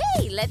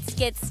 Okay, let's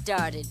get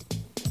started.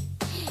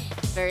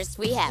 First,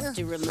 we have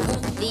to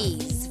remove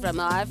these from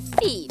our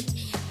feet.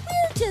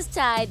 We'll just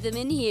hide them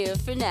in here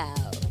for now.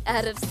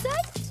 Out of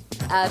sight,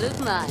 out of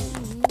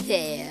mind.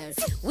 There.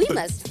 We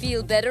must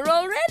feel better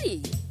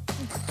already.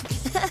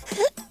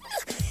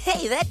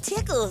 Hey, that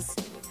tickles.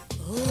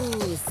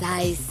 Oh,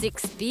 size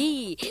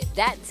 6B.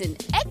 That's an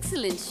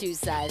excellent shoe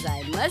size,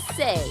 I must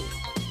say.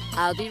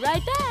 I'll be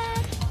right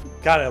back.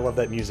 God, I love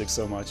that music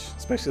so much,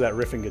 especially that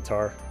riffing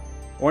guitar.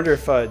 I wonder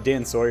if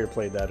Dan Sawyer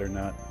played that or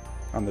not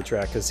on the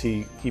track, because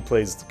he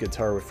plays the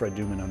guitar with Fred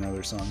Duman on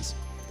other songs.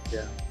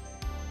 Yeah.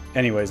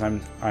 Anyways,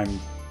 I'm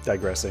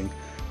digressing.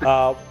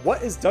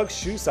 What is Doug's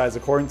shoe size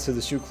according to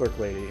the shoe clerk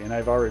lady? And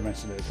I've already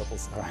mentioned it a couple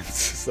times,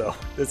 so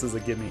this is a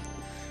gimme.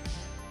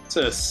 It's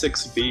a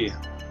 6B.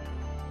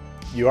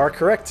 You are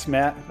correct,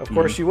 Matt. Of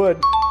course you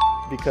would,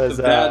 because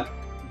that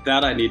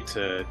I need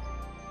to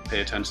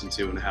pay attention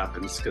to when it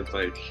happens, because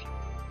like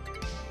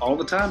all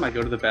the time I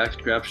go to the back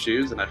to grab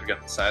shoes and I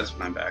forget the size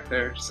when I'm back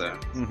there. So.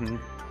 Mm-hmm.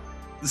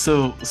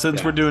 So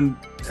since we're doing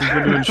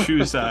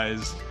shoe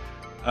size,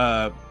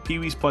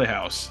 Pee-wee's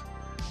Playhouse.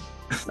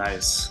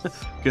 Nice.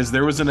 Because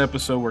there was an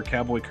episode where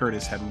Cowboy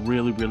Curtis had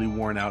really, really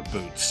worn out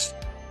boots,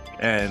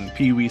 and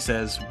Pee-wee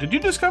says, "Did you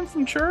just come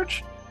from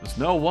church?" He goes,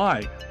 "No,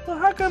 why?" "Well,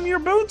 how come your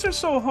boots are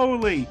so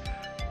holy?"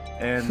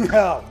 And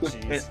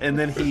and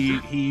then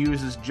he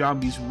uses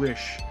Jambi's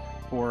wish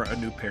for a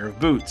new pair of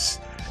boots,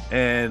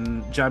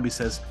 and Jambi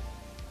says,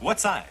 "What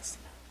size?"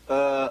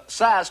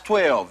 Size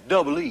 12,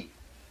 double E.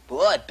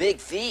 Boy, big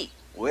feet.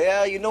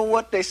 Well, you know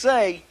what they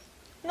say.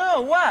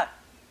 No, what?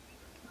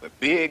 With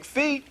big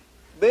feet,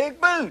 big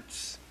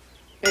boots.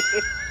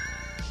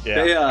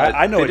 Yeah,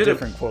 I know a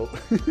different quote.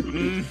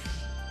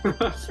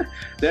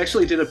 They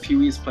actually did a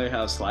Pee-wee's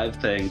Playhouse live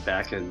thing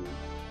back in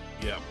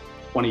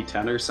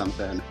 2010 or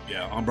something.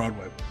 Yeah, on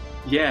Broadway.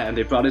 Yeah, and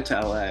they brought it to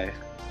LA,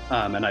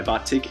 and I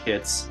bought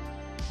tickets,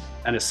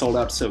 and it sold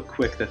out so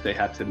quick that they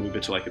had to move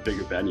it to like a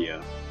bigger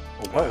venue.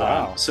 Oh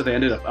wow! So they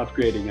ended up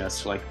upgrading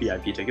us to like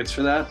VIP tickets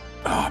for that.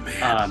 Oh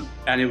man!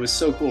 And it was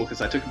so cool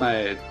because I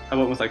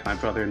went with like my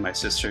brother and my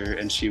sister,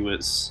 and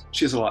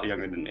she's a lot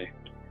younger than me.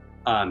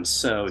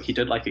 So he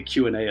did like a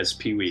Q&A as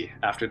Pee-wee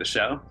after the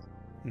show,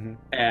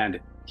 and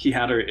he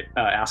had her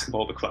ask him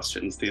all the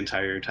questions the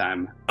entire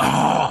time,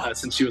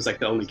 since she was like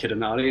the only kid in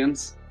the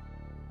audience.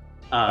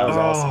 That was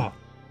awesome.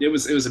 It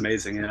was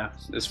amazing. Yeah,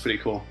 it was pretty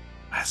cool.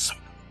 That's so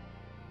cool.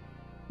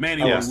 Man,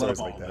 I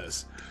love all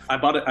this. I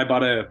bought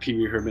a Pee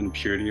Wee Herman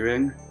purity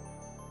ring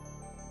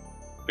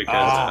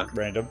because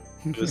random.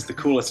 It was the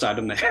coolest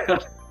item they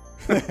had.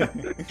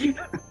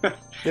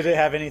 Did it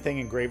have anything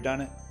engraved on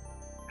it?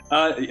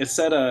 It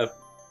said a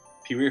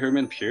Pee Wee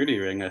Herman purity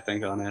ring, I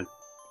think, on it.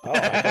 Oh, I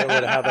thought it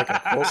would have had like a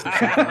quote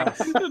or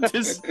something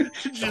else.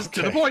 just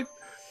to the point.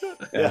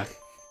 Yeah.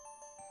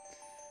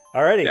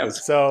 Alrighty,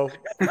 so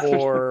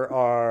for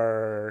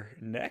our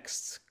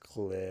next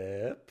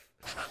clip.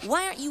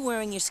 Why aren't you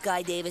wearing your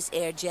Sky Davis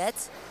Air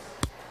Jets?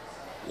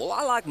 Well,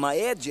 I like my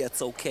Air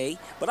Jets okay,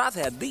 but I've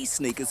had these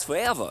sneakers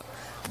forever.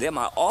 They're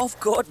my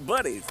off-court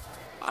buddies.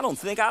 I don't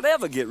think I'd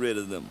ever get rid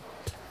of them.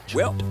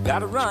 Well,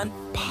 gotta run.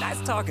 Nice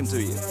talking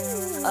to you.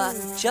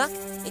 Chuck,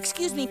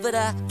 excuse me, but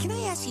can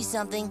I ask you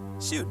something?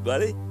 Shoot,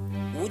 buddy.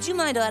 Would you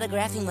mind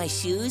autographing my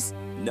shoes?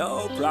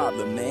 No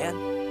problem,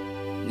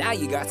 man. Now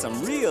you got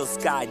some real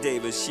Sky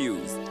Davis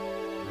shoes.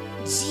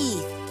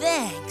 Gee,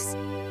 thanks.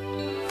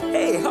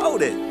 Hey,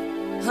 hold it.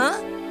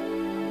 Huh?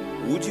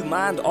 Would you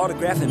mind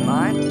autographing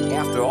mine?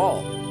 After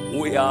all,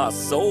 we are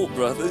soul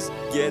brothers,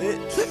 get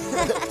it?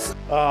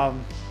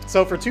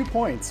 So for 2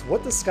 points,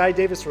 what does Sky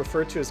Davis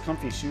refer to his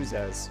comfy shoes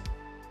as?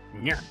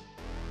 Yeah.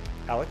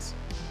 Alex?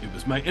 It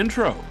was my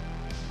intro.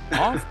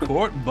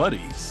 Off-court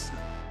buddies.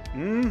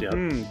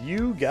 Mm-hmm.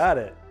 You got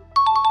it.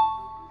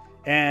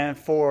 And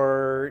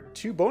for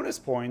 2 bonus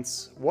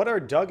points, what are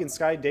Doug and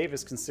Sky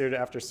Davis considered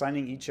after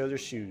signing each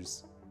other's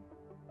shoes?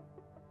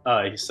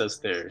 He says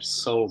they're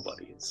soul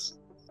buddies.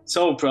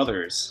 Soul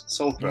brothers.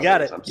 Soul brothers. You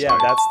got it. I'm Yeah,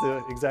 sorry. that's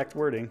the exact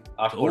wording.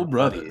 Soul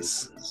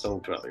brothers. Soul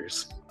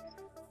brothers.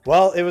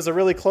 Well, it was a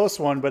really close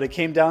one, but it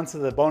came down to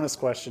the bonus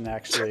question,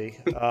 actually,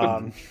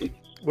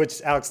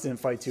 which Alex didn't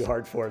fight too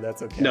hard for.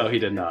 That's okay. No, he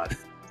did not.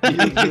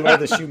 You are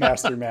the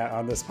shoemaster, Matt,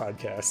 on this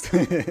podcast.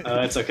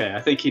 It's okay. I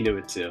think he knew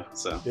it too.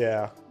 So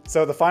yeah.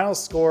 So the final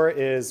score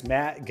is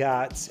Matt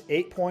got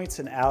 8 points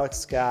and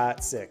Alex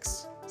got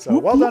 6. So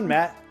well done,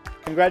 Matt.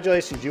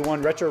 Congratulations. You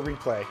won Retro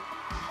Replay.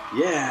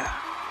 Yeah.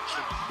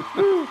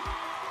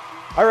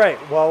 All right.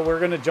 Well, we're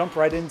going to jump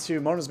right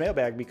into Mona's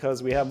mailbag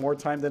because we have more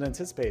time than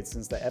anticipated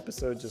since the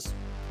episode just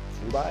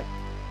flew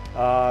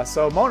by.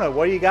 So Mona,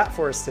 what do you got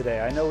for us today?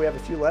 I know we have a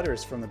few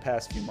letters from the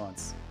past few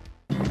months.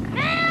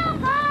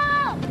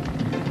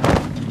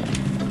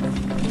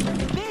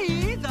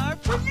 These are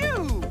for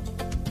you.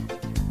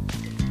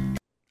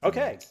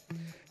 Okay.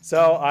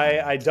 So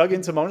I dug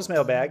into Mona's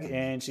mailbag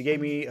and she gave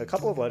me a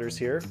couple of letters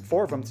here,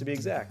 4 of them to be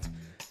exact.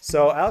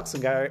 So Alex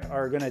and Guy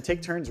are going to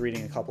take turns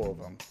reading a couple of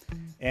them.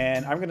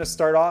 And I'm going to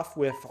start off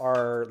with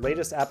our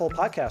latest Apple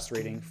podcast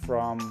rating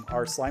from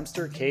our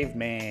Slimester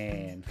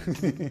Caveman.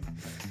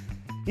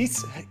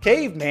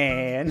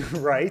 Caveman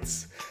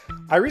writes,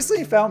 I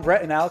recently found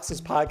Brett and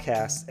Alex's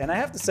podcast, and I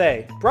have to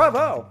say,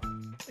 bravo!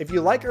 If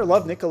you like or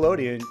love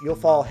Nickelodeon, you'll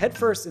fall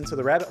headfirst into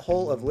the rabbit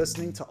hole of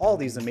listening to all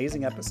these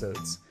amazing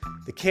episodes.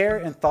 The care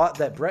and thought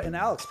that Brett and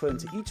Alex put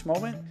into each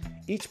moment,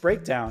 each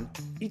breakdown,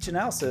 each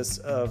analysis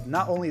of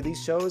not only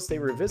these shows they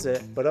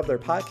revisit, but of their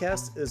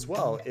podcast as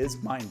well is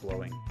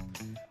mind-blowing.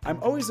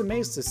 I'm always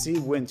amazed to see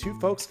when 2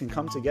 folks can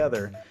come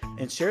together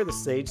and share the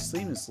stage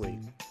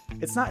seamlessly.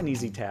 It's not an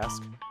easy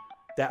task,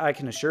 that I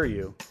can assure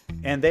you,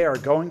 and they are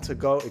going to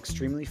go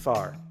extremely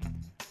far.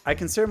 I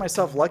consider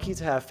myself lucky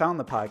to have found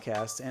the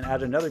podcast and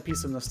add another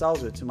piece of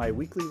nostalgia to my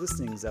weekly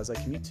listenings as I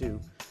commute to,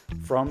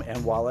 from,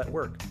 and while at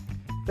work.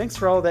 Thanks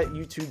for all that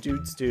you 2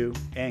 dudes do,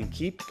 and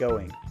keep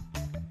going.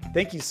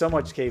 Thank you so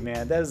much,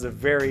 Caveman. That is a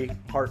very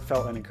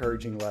heartfelt and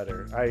encouraging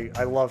letter.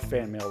 I love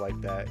fan mail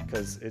like that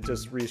because it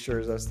just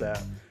reassures us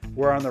that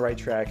we're on the right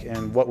track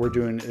and what we're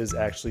doing is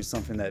actually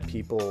something that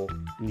people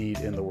need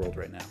in the world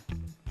right now.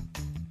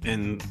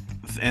 And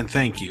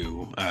thank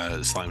you,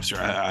 Slimester,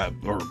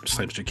 or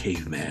Slimester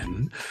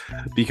Caveman,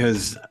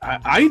 because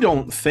I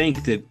don't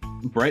think that,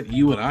 Brett,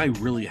 you and I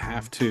really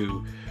have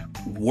to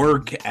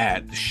work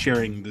at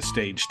sharing the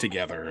stage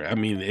together. I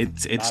mean,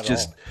 it's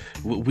just,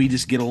 we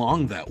just get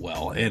along that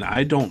well, and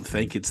I don't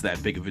think it's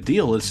that big of a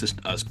deal. It's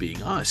just us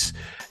being us,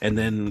 and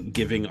then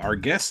giving our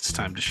guests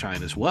time to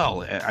shine as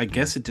well. I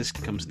guess it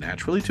just comes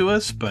naturally to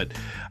us, but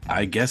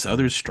I guess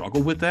others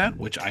struggle with that,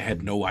 which I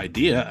had no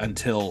idea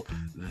until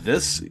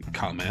this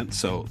comment.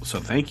 So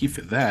thank you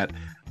for that.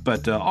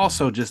 But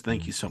also just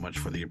thank you so much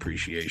for the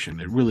appreciation.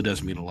 It really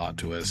does mean a lot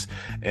to us.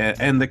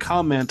 And the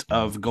comment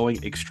of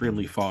going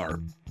extremely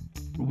far.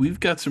 We've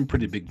got some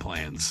pretty big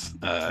plans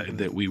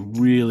that we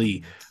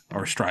really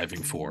are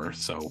striving for.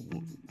 So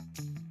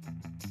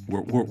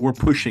we're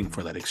pushing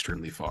for that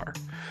extremely far.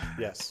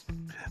 Yes.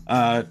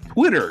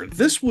 Twitter.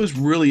 This was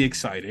really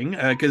exciting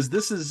because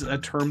this is a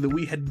term that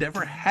we had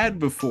never had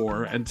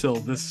before until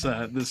this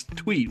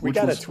tweet, which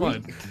was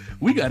fun.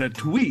 We got a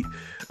tweet.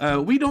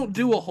 We don't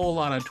do a whole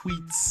lot of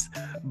tweets,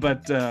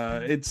 but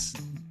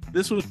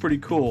this was pretty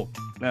cool.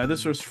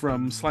 This was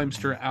from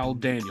Slimester Al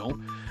Daniel.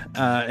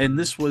 And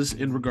this was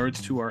in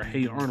regards to our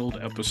Hey Arnold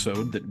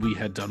episode that we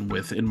had done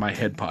with In My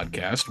Head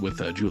podcast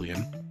with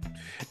Julian.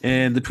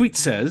 And the tweet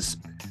says,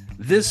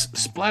 this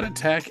Splat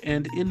Attack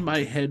and In My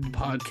Head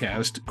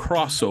podcast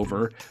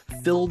crossover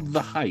filled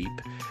the hype,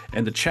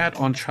 and the chat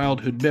on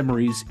childhood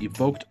memories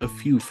evoked a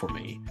few for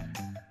me.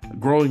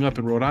 Growing up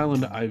in Rhode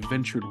Island, I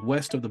ventured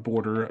west of the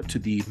border to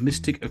the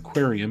Mystic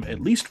Aquarium at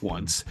least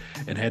once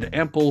and had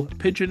ample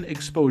pigeon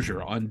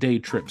exposure on day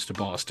trips to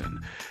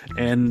Boston.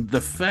 And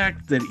the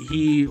fact that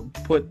he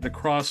put the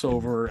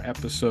crossover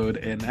episode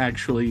and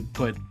actually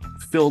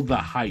filled the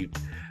hype,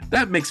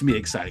 that makes me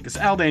excited because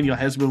Al Daniel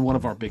has been one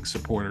of our big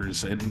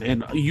supporters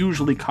and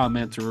usually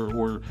comments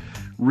or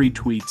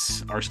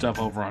retweets our stuff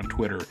over on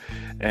Twitter.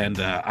 And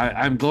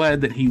I'm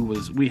glad that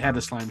we had a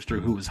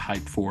Slimester who was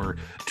hyped for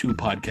 2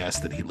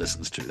 podcasts that he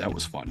listens to. That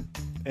was fun.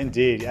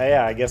 Indeed.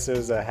 Yeah, I guess it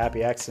was a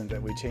happy accident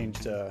that we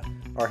changed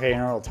our Hey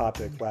Arnold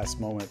topic last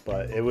moment,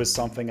 but it was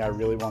something I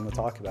really wanted to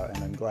talk about,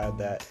 and I'm glad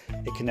that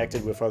it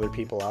connected with other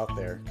people out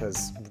there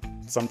because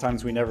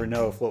sometimes we never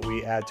know if what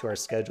we add to our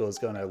schedule is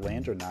going to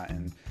land or not,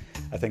 and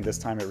I think this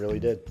time it really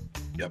did.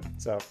 Yep.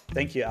 So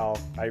thank you, Al.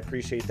 I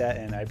appreciate that,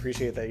 and I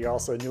appreciate that you're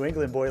also a New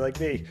England boy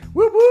like me.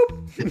 Whoop whoop!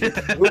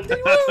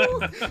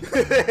 Whoop-de-woo!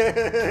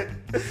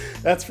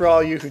 That's for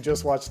all you who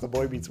just watched the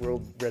Boy Meets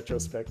World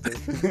retrospective.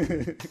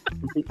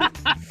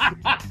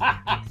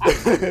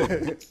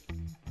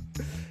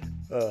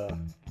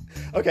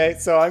 Okay,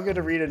 so I'm going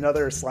to read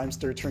another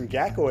Slimester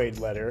Turngakoid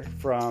letter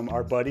from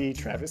our buddy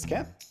Travis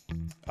Kemp.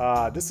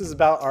 This is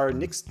about our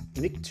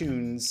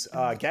Nicktoons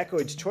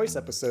Gackoid's Choice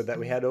episode that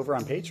we had over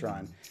on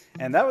Patreon.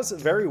 And that was a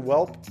very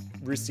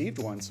well-received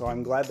one, so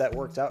I'm glad that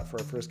worked out for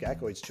our first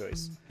Gackoid's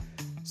Choice.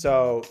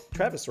 So,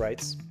 Travis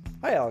writes,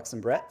 "Hi, Alex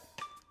and Brett.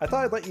 I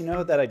thought I'd let you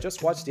know that I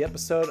just watched the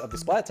episode of the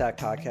Splat Attack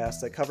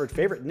podcast that covered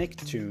favorite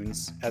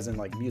Nicktoons, as in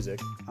like music,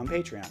 on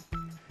Patreon.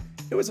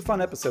 It was a fun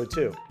episode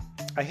too.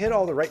 I hit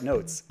all the right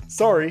notes.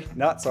 Sorry,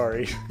 not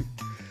sorry.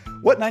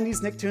 What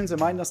 90s Nicktoons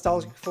am I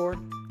nostalgic for?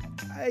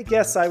 I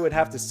guess I would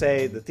have to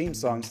say the theme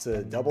songs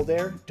to Double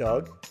Dare,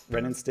 Doug,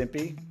 Ren and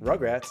Stimpy,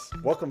 Rugrats,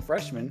 Welcome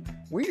Freshmen,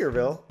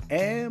 Wienerville,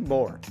 and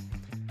more.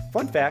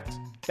 Fun fact,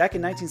 back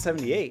in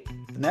 1978,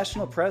 the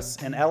National Press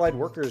and Allied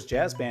Workers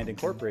Jazz Band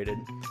Incorporated,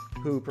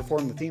 who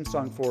performed the theme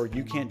song for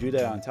You Can't Do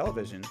That on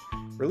Television,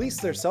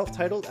 released their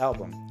self-titled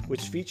album,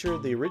 which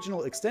featured the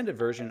original extended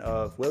version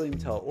of William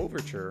Tell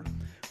Overture,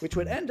 which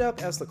would end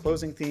up as the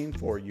closing theme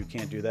for You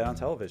Can't Do That on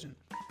Television.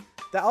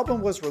 The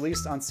album was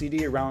released on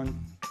CD around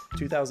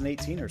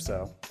 2018 or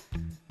so.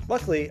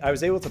 Luckily, I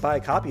was able to buy a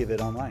copy of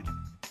it online.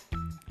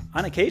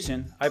 On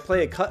occasion, I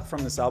play a cut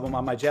from this album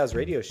on my jazz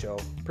radio show,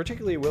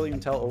 particularly William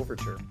Tell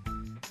Overture.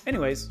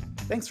 Anyways,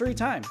 thanks for your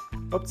time.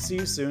 Hope to see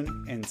you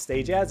soon, and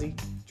stay jazzy.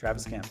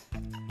 Travis Kemp."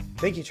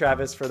 Thank you,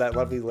 Travis, for that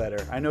lovely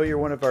letter. I know you're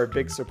one of our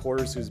big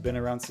supporters who's been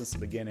around since the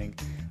beginning,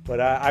 but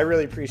I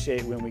really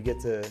appreciate when we get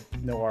to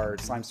know our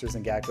Slimesters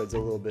and Gackoids a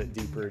little bit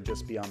deeper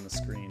just beyond the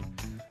screen.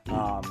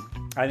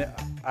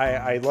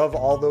 I love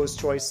all those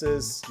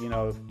choices. You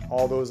know,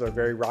 all those are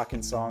very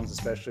rockin' songs,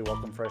 especially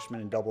Welcome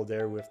Freshmen and Double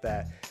Dare with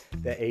that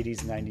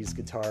 80s, 90s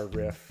guitar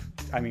riff.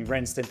 I mean, Ren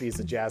and Stimpy is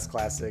a jazz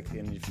classic,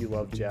 and if you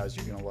love jazz,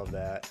 you're gonna love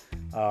that.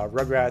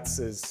 Rugrats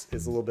is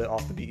a little bit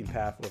off the beaten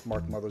path with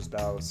Mark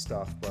Mothersbaugh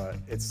stuff, but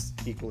it's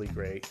equally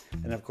great.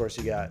 And of course,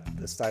 you got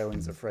the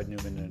stylings of Fred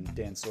Newman and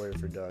Dan Sawyer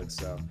for Doug.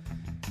 So,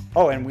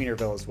 oh, and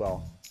Wienerville as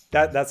well.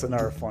 That's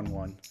another fun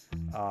one.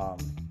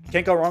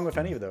 Can't go wrong with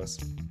any of those.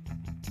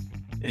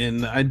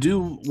 And I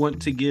do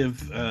want to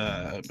give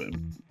a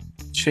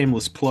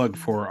shameless plug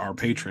for our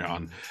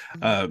Patreon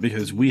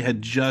because we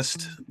had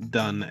just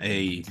done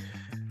a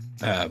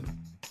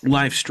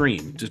live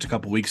stream just a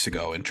couple weeks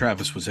ago, and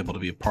Travis was able to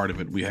be a part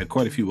of it. We had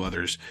quite a few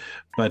others,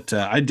 but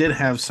I did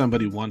have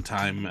somebody one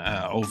time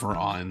over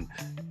on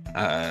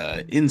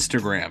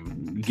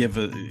Instagram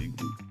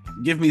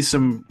give me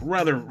some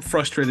rather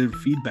frustrated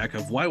feedback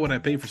of why would I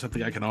pay for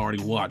something I can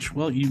already watch?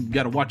 Well, you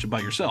got to watch it by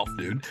yourself,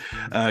 dude,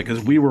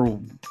 because we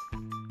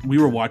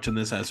were watching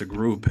this as a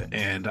group,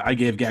 and I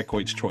gave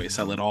Gackoid's Choice.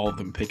 I let all of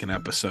them pick an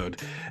episode,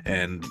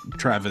 and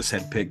Travis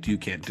had picked You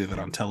Can't Do That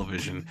on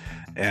Television.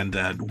 And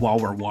while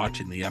we're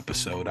watching the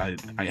episode,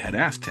 I had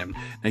asked him,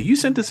 now you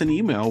sent us an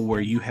email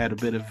where you had a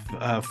bit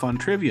of fun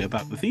trivia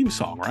about the theme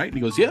song, right? And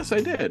he goes, yes,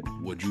 I did.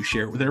 Would you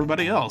share it with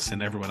everybody else?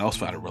 And everyone else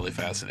found it really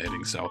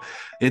fascinating. So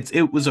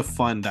it was a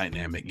fun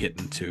dynamic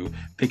getting to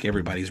pick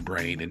everybody's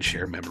brain and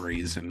share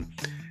memories.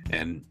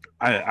 And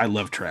I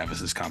love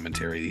Travis's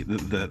commentary.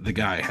 The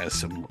guy has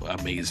some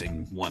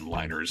amazing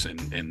one-liners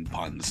and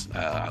puns.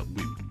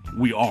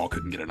 We all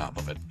couldn't get enough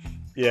of it.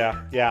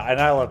 Yeah, and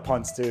I love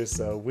puns too,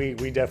 so we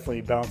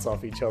definitely bounce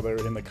off each other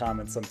in the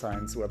comments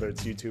sometimes, whether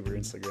it's YouTube or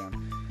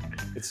Instagram.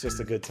 It's just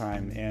a good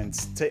time. And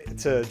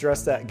to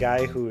address that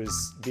guy who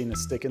is being a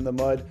stick in the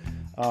mud,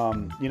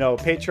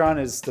 Patreon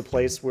is the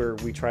place where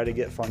we try to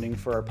get funding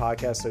for our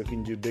podcast so we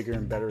can do bigger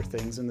and better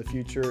things in the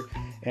future.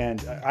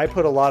 And I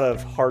put a lot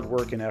of hard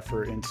work and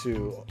effort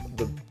into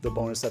the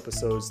bonus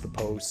episodes, the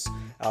posts.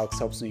 Alex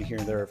helps me here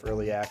and there with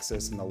early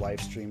access and the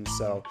live streams.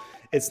 So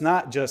it's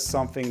not just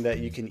something that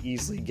you can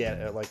easily get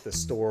at like the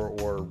store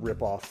or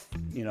rip off,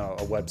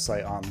 a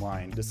website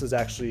online. This is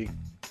actually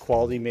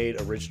quality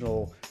made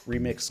original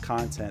remix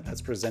content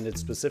that's presented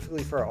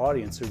specifically for our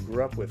audience who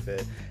grew up with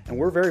it, and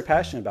we're very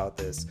passionate about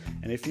this.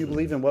 And if you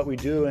believe in what we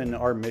do and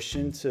our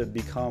mission to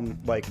become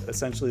like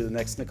essentially the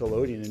next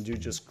Nickelodeon and do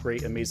just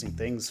great amazing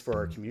things for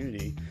our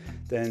community,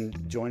 then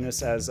join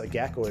us as a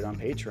Gackoid on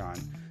Patreon.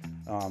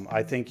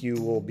 I think you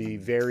will be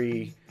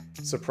very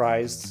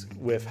surprised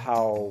with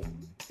how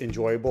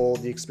enjoyable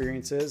the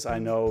experience is. I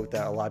know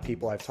that a lot of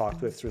people I've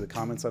talked with through the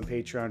comments on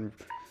Patreon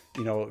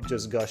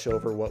just gush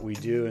over what we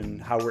do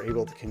and how we're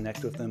able to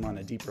connect with them on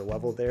a deeper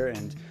level there.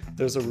 And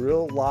there's a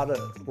real lot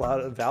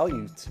of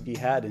value to be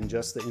had in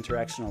just the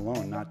interaction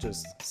alone, not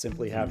just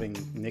simply having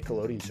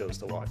Nickelodeon shows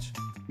to watch.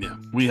 Yeah,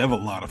 we have a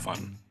lot of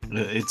fun.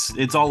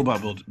 It's all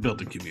about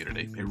building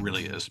community. It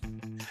really is.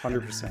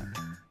 100%.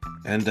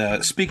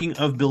 And speaking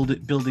of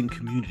building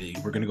community,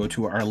 we're going to go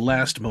to our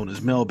last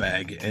Mona's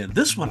mailbag. And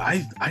this one,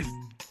 I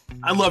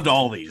loved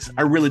all these.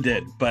 I really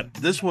did. But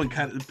this one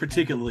kind of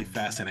particularly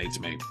fascinates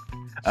me.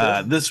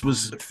 Sure. This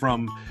was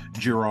from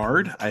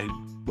Gerard. I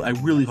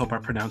really hope I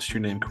pronounced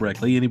your name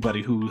correctly.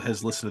 Anybody who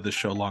has listened to this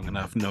show long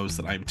enough knows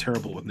that I'm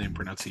terrible with name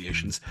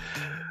pronunciations.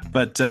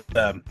 But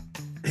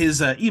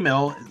his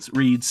email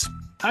reads,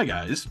 "Hi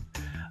guys.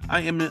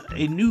 I am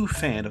a new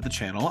fan of the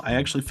channel. I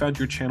actually found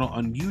your channel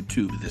on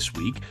YouTube this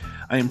week.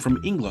 I am from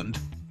England,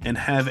 and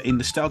have a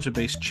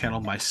nostalgia-based channel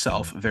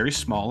myself, very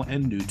small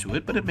and new to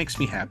it, but it makes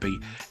me happy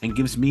and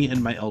gives me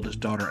and my eldest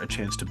daughter a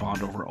chance to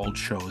bond over old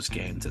shows,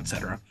 games,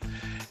 etc.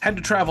 Had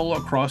to travel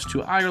across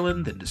to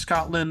Ireland, then to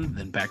Scotland,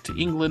 then back to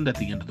England at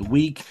the end of the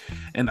week,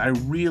 and I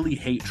really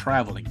hate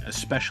traveling,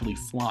 especially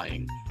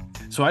flying.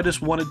 So I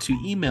just wanted to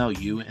email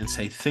you and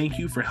say thank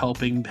you for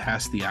helping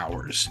pass the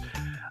hours.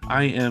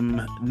 I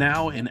am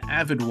now an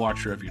avid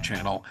watcher of your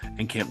channel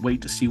and can't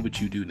wait to see what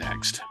you do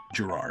next,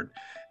 Gerard.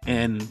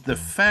 And the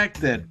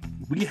fact that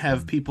we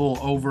have people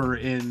over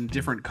in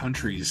different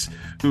countries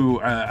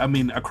who,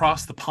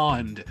 across the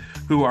pond,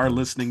 who are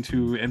listening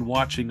to and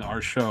watching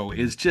our show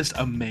is just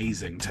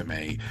amazing to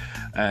me.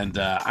 And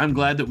I'm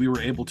glad that we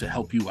were able to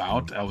help you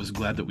out. I was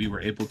glad that we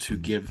were able to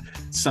give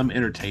some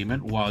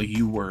entertainment while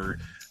you were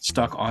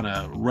stuck on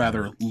a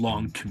rather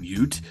long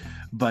commute.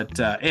 But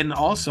and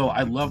also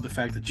I love the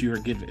fact that you are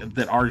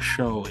that our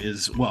show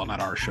is, well, not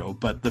our show,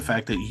 but the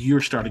fact that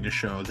you're starting a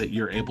show that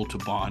you're able to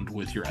bond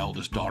with your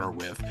eldest daughter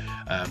with,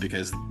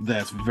 because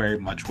that's very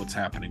much what's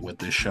happening with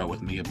this show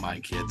with me and my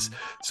kids.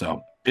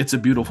 So it's a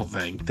beautiful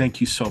thing. Thank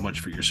you so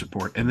much for your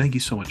support, and thank you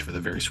so much for the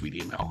very sweet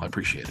email. I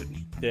appreciate it.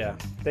 Yeah,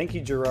 thank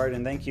you, Gerard,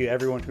 and thank you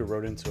everyone who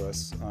wrote into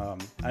us.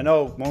 I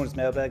know Moments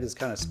Mailbag is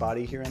kind of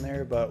spotty here and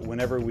there, but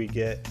whenever we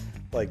get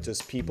like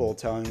just people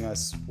telling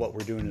us what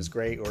we're doing is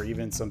great, or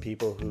even some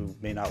people who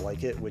may not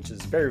like it, which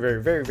is very,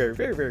 very, very, very,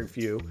 very, very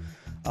few.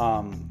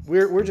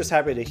 We're just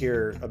happy to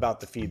hear about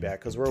the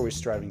feedback because we're always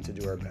striving to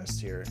do our best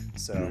here.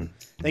 So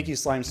thank you,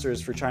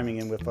 Slimesters, for chiming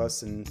in with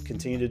us and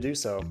continue to do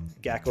so.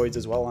 Gackoids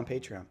as well on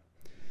Patreon.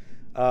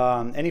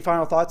 Any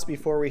final thoughts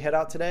before we head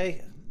out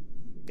today,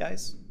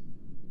 guys?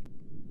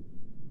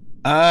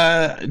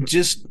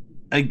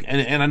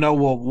 And I know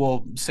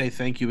we'll say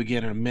thank you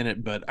again in a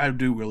minute, but I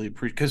do really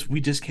appreciate, because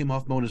we just came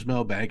off Mona's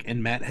Mailbag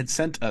and Matt had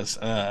sent us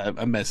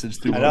a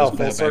message through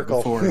Mona's Mailbag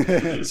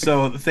before.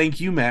 So thank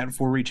you, Matt,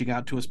 for reaching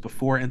out to us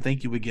before, and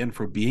thank you again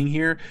for being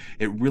here.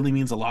 It really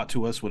means a lot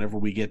to us whenever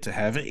we get to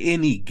have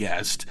any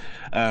guest,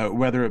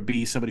 whether it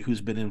be somebody who's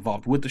been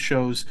involved with the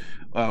shows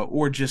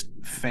or just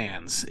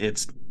fans.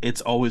 It's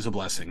always a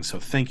blessing. So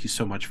thank you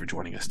so much for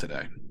joining us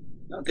today.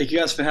 Thank you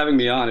guys for having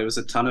me on. It was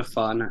a ton of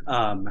fun.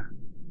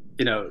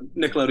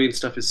 Nickelodeon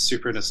stuff is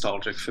super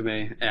nostalgic for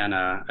me, and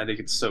I think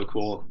it's so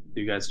cool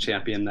you guys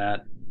champion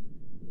that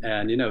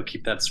and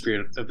keep that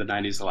spirit of the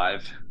 90s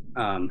alive.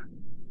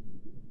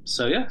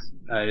 So yeah,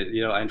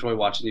 I enjoy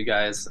watching you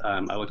guys.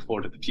 I look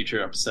forward to the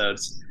future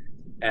episodes,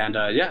 and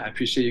I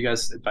appreciate you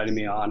guys inviting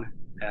me on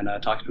and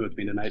talking with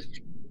me tonight.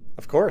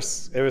 Of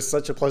course, it was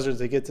such a pleasure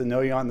to get to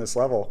know you on this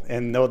level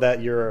and know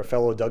that you're a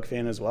fellow Doug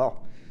fan as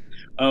well.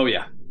 Oh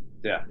yeah.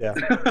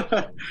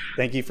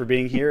 Thank you for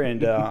being here,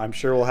 and I'm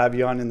sure we'll have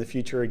you on in the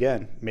future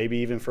again, maybe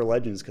even for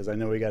Legends, because I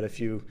know we got a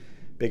few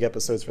big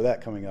episodes for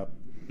that coming up.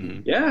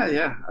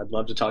 Yeah, I'd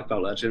love to talk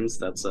about Legends.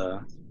 That's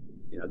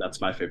that's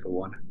my favorite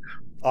one.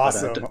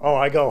 Awesome.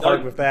 I go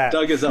hard with that.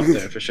 Doug is up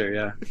there for sure.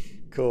 Yeah.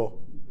 Cool.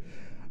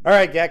 All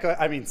right,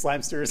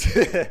 Slimesters.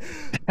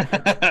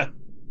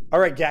 All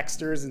right,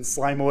 Gacksters and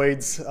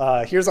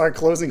Slimoids. Here's our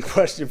closing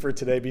question for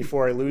today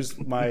before I lose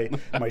my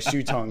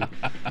shoe tongue.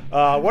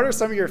 What are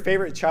some of your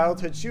favorite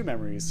childhood shoe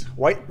memories?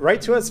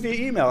 Write to us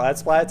via email at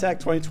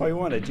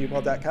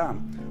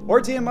splatattack2021@gmail.com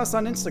or DM us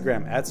on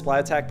Instagram at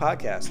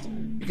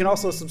splatattackpodcast. You can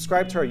also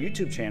subscribe to our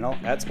YouTube channel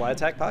at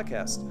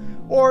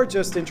splatattackpodcast, or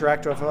just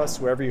interact with us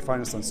wherever you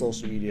find us on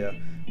social media.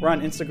 We're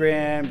on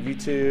Instagram,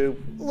 YouTube,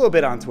 a little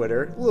bit on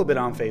Twitter, a little bit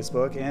on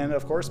Facebook, and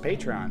of course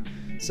Patreon.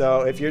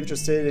 So if you're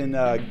interested in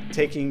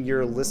taking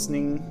your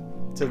listening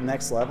to the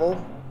next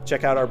level,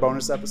 check out our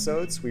bonus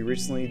episodes. We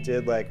recently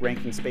did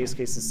ranking Space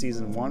Cases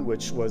Season 1,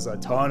 which was a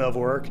ton of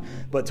work,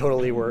 but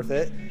totally worth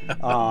it.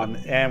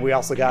 And we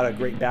also got a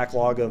great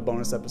backlog of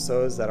bonus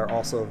episodes that are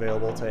also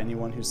available to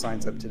anyone who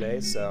signs up today.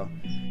 So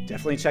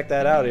definitely check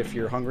that out if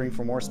you're hungering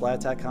for more Splat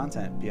Attack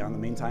content beyond the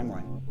main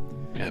timeline.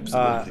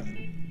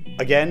 Absolutely.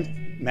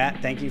 Again,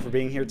 Matt, thank you for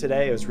being here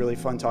today. It was really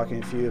fun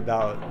talking to you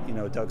about,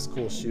 Doug's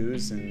cool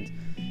shoes, and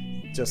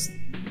just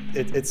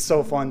it's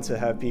so fun to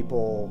have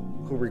people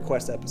who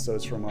request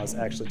episodes from us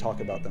actually talk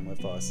about them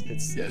with us.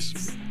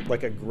 It's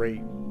like a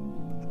great,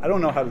 I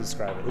don't know how to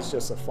describe it. It's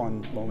just a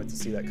fun moment to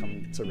see that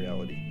come to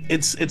reality.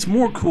 It's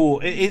more cool.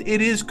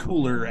 It is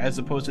cooler as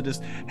opposed to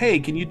just, hey,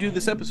 can you do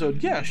this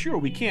episode? Yeah, sure,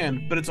 we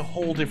can. But it's a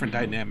whole different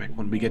dynamic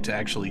when we get to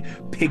actually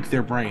pick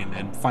their brain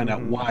and find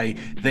out why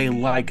they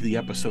like the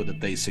episode that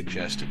they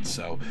suggested.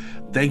 So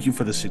thank you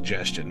for the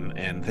suggestion,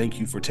 and thank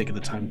you for taking the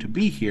time to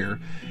be here.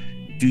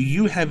 Do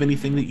you have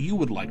anything that you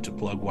would like to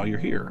plug while you're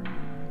here?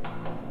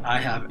 I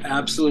have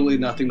absolutely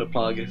nothing to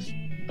plug,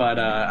 but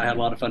I had a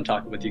lot of fun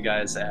talking with you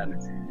guys, and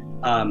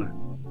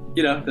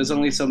there's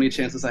only so many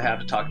chances I have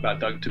to talk about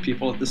Doug to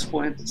people at this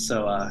point,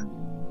 so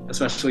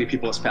especially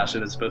people as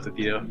passionate as both of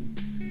you.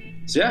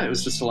 So yeah, it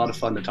was just a lot of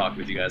fun to talk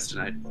with you guys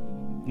tonight.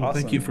 Well,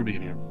 thank you for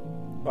being here.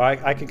 Well,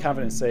 I can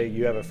confidently say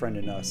you have a friend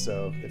in us,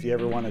 so if you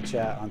ever want to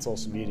chat on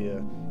social media,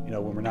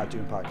 when we're not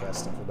doing podcast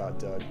stuff about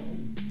Doug,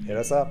 hit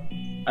us up.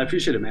 I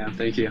appreciate it, man.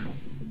 Thank you.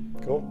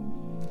 Cool.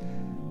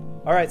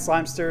 All right,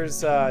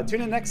 Slimesters,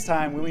 tune in next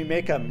time when we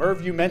make a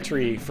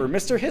Mervumentary for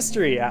Mr.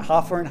 History at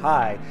Hawthorne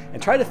High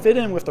and try to fit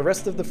in with the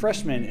rest of the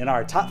freshmen in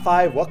our top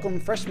 5 Welcome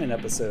Freshmen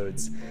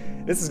episodes.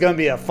 This is going to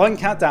be a fun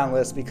countdown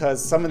list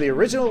because some of the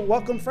original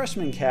Welcome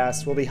Freshmen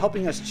cast will be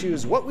helping us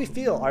choose what we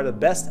feel are the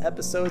best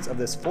episodes of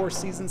this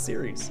 4-season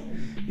series.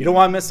 You don't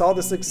want to miss all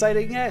this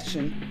exciting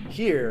action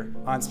here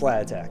on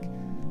Splat Attack.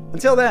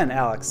 Until then,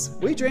 Alex,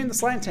 will you drain the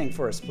slime tank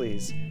for us,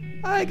 please?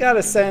 I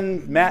gotta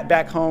send Matt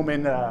back home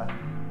and,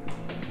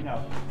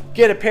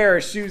 get a pair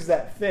of shoes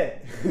that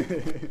fit.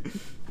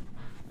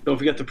 Don't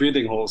forget the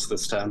breathing holes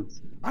this time.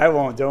 I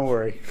won't, don't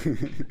worry.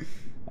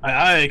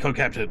 Aye,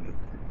 co-captain.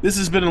 This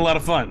has been a lot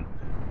of fun.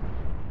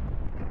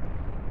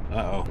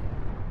 Uh-oh.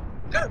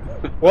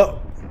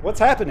 Well, what's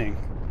happening?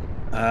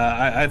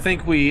 I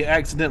think we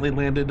accidentally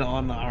landed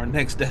on our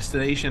next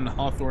destination,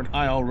 Hawthorne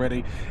High,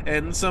 already,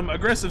 and some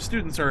aggressive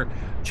students are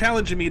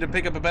challenging me to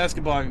pick up a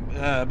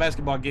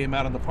basketball game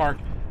out in the park.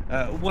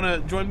 Want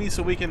to join me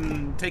so we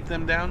can take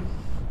them down?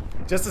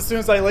 Just as soon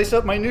as I lace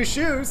up my new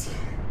shoes.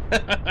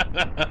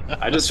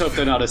 I just hope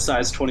they're not a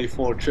size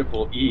 24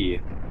 triple E.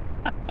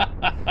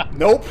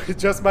 Nope,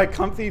 just my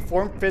comfy,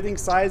 form-fitting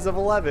size of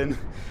 11.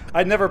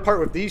 I'd never part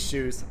with these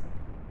shoes.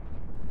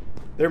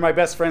 They're my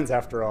best friends,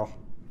 after all.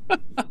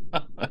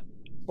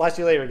 Watch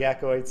you later,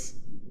 Gackoids.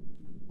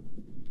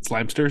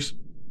 Slimesters?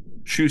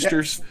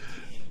 Shoesters?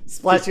 Yes.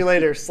 Splash you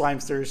later,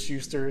 Slimesters,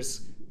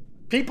 Shoesters.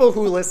 People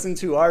who listen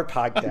to our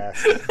podcast.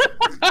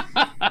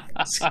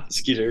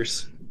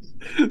 Skeeters.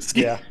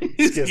 Yeah,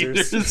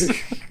 skizzers.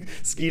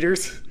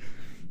 Skeeters.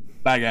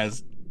 Bye,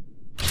 guys.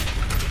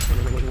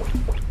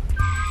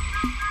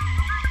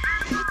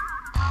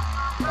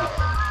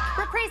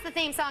 Reprise the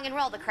theme song and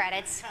roll the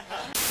credits.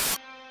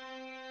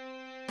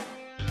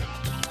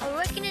 I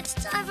reckon it's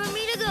time for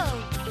me to go.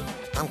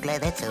 I'm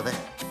glad that's over.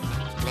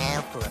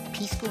 Now for a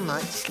peaceful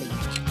night's sleep.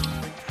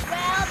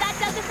 Well, that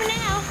does it for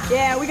now.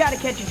 Yeah, we gotta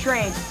catch a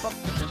train.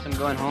 Since I'm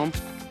going home,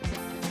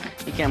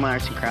 you can't my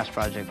arts and crafts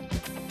project.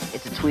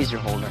 It's a tweezer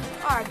holder.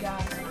 All right,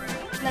 guys.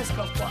 Let's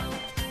go far.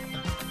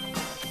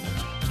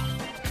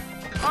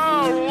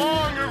 How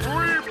long have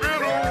we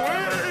been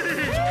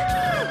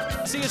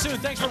away? See you soon.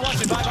 Thanks for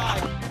watching.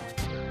 Bye-bye.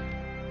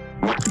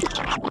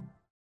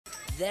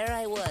 There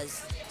I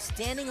was,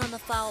 standing on the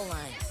foul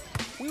line.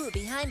 We were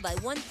behind by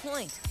 1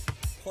 point.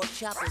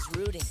 Porkchop was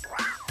rooting.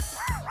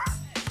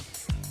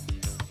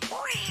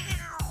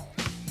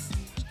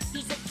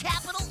 He's a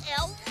capital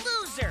L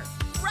loser.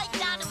 Right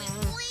down to his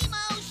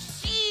Limo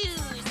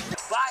shoes.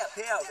 Buy a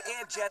pair of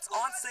Air Jets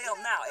on sale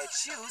now at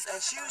Shoes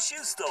and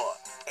Shoe Store.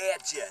 Air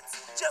Jets.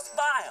 Just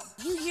buy them.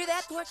 You hear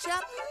that,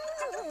 Porkchop?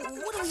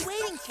 What are we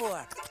waiting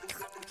for?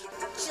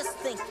 Just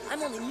think,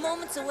 I'm only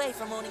moments away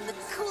from owning the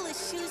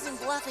coolest shoes in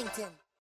Bluffington.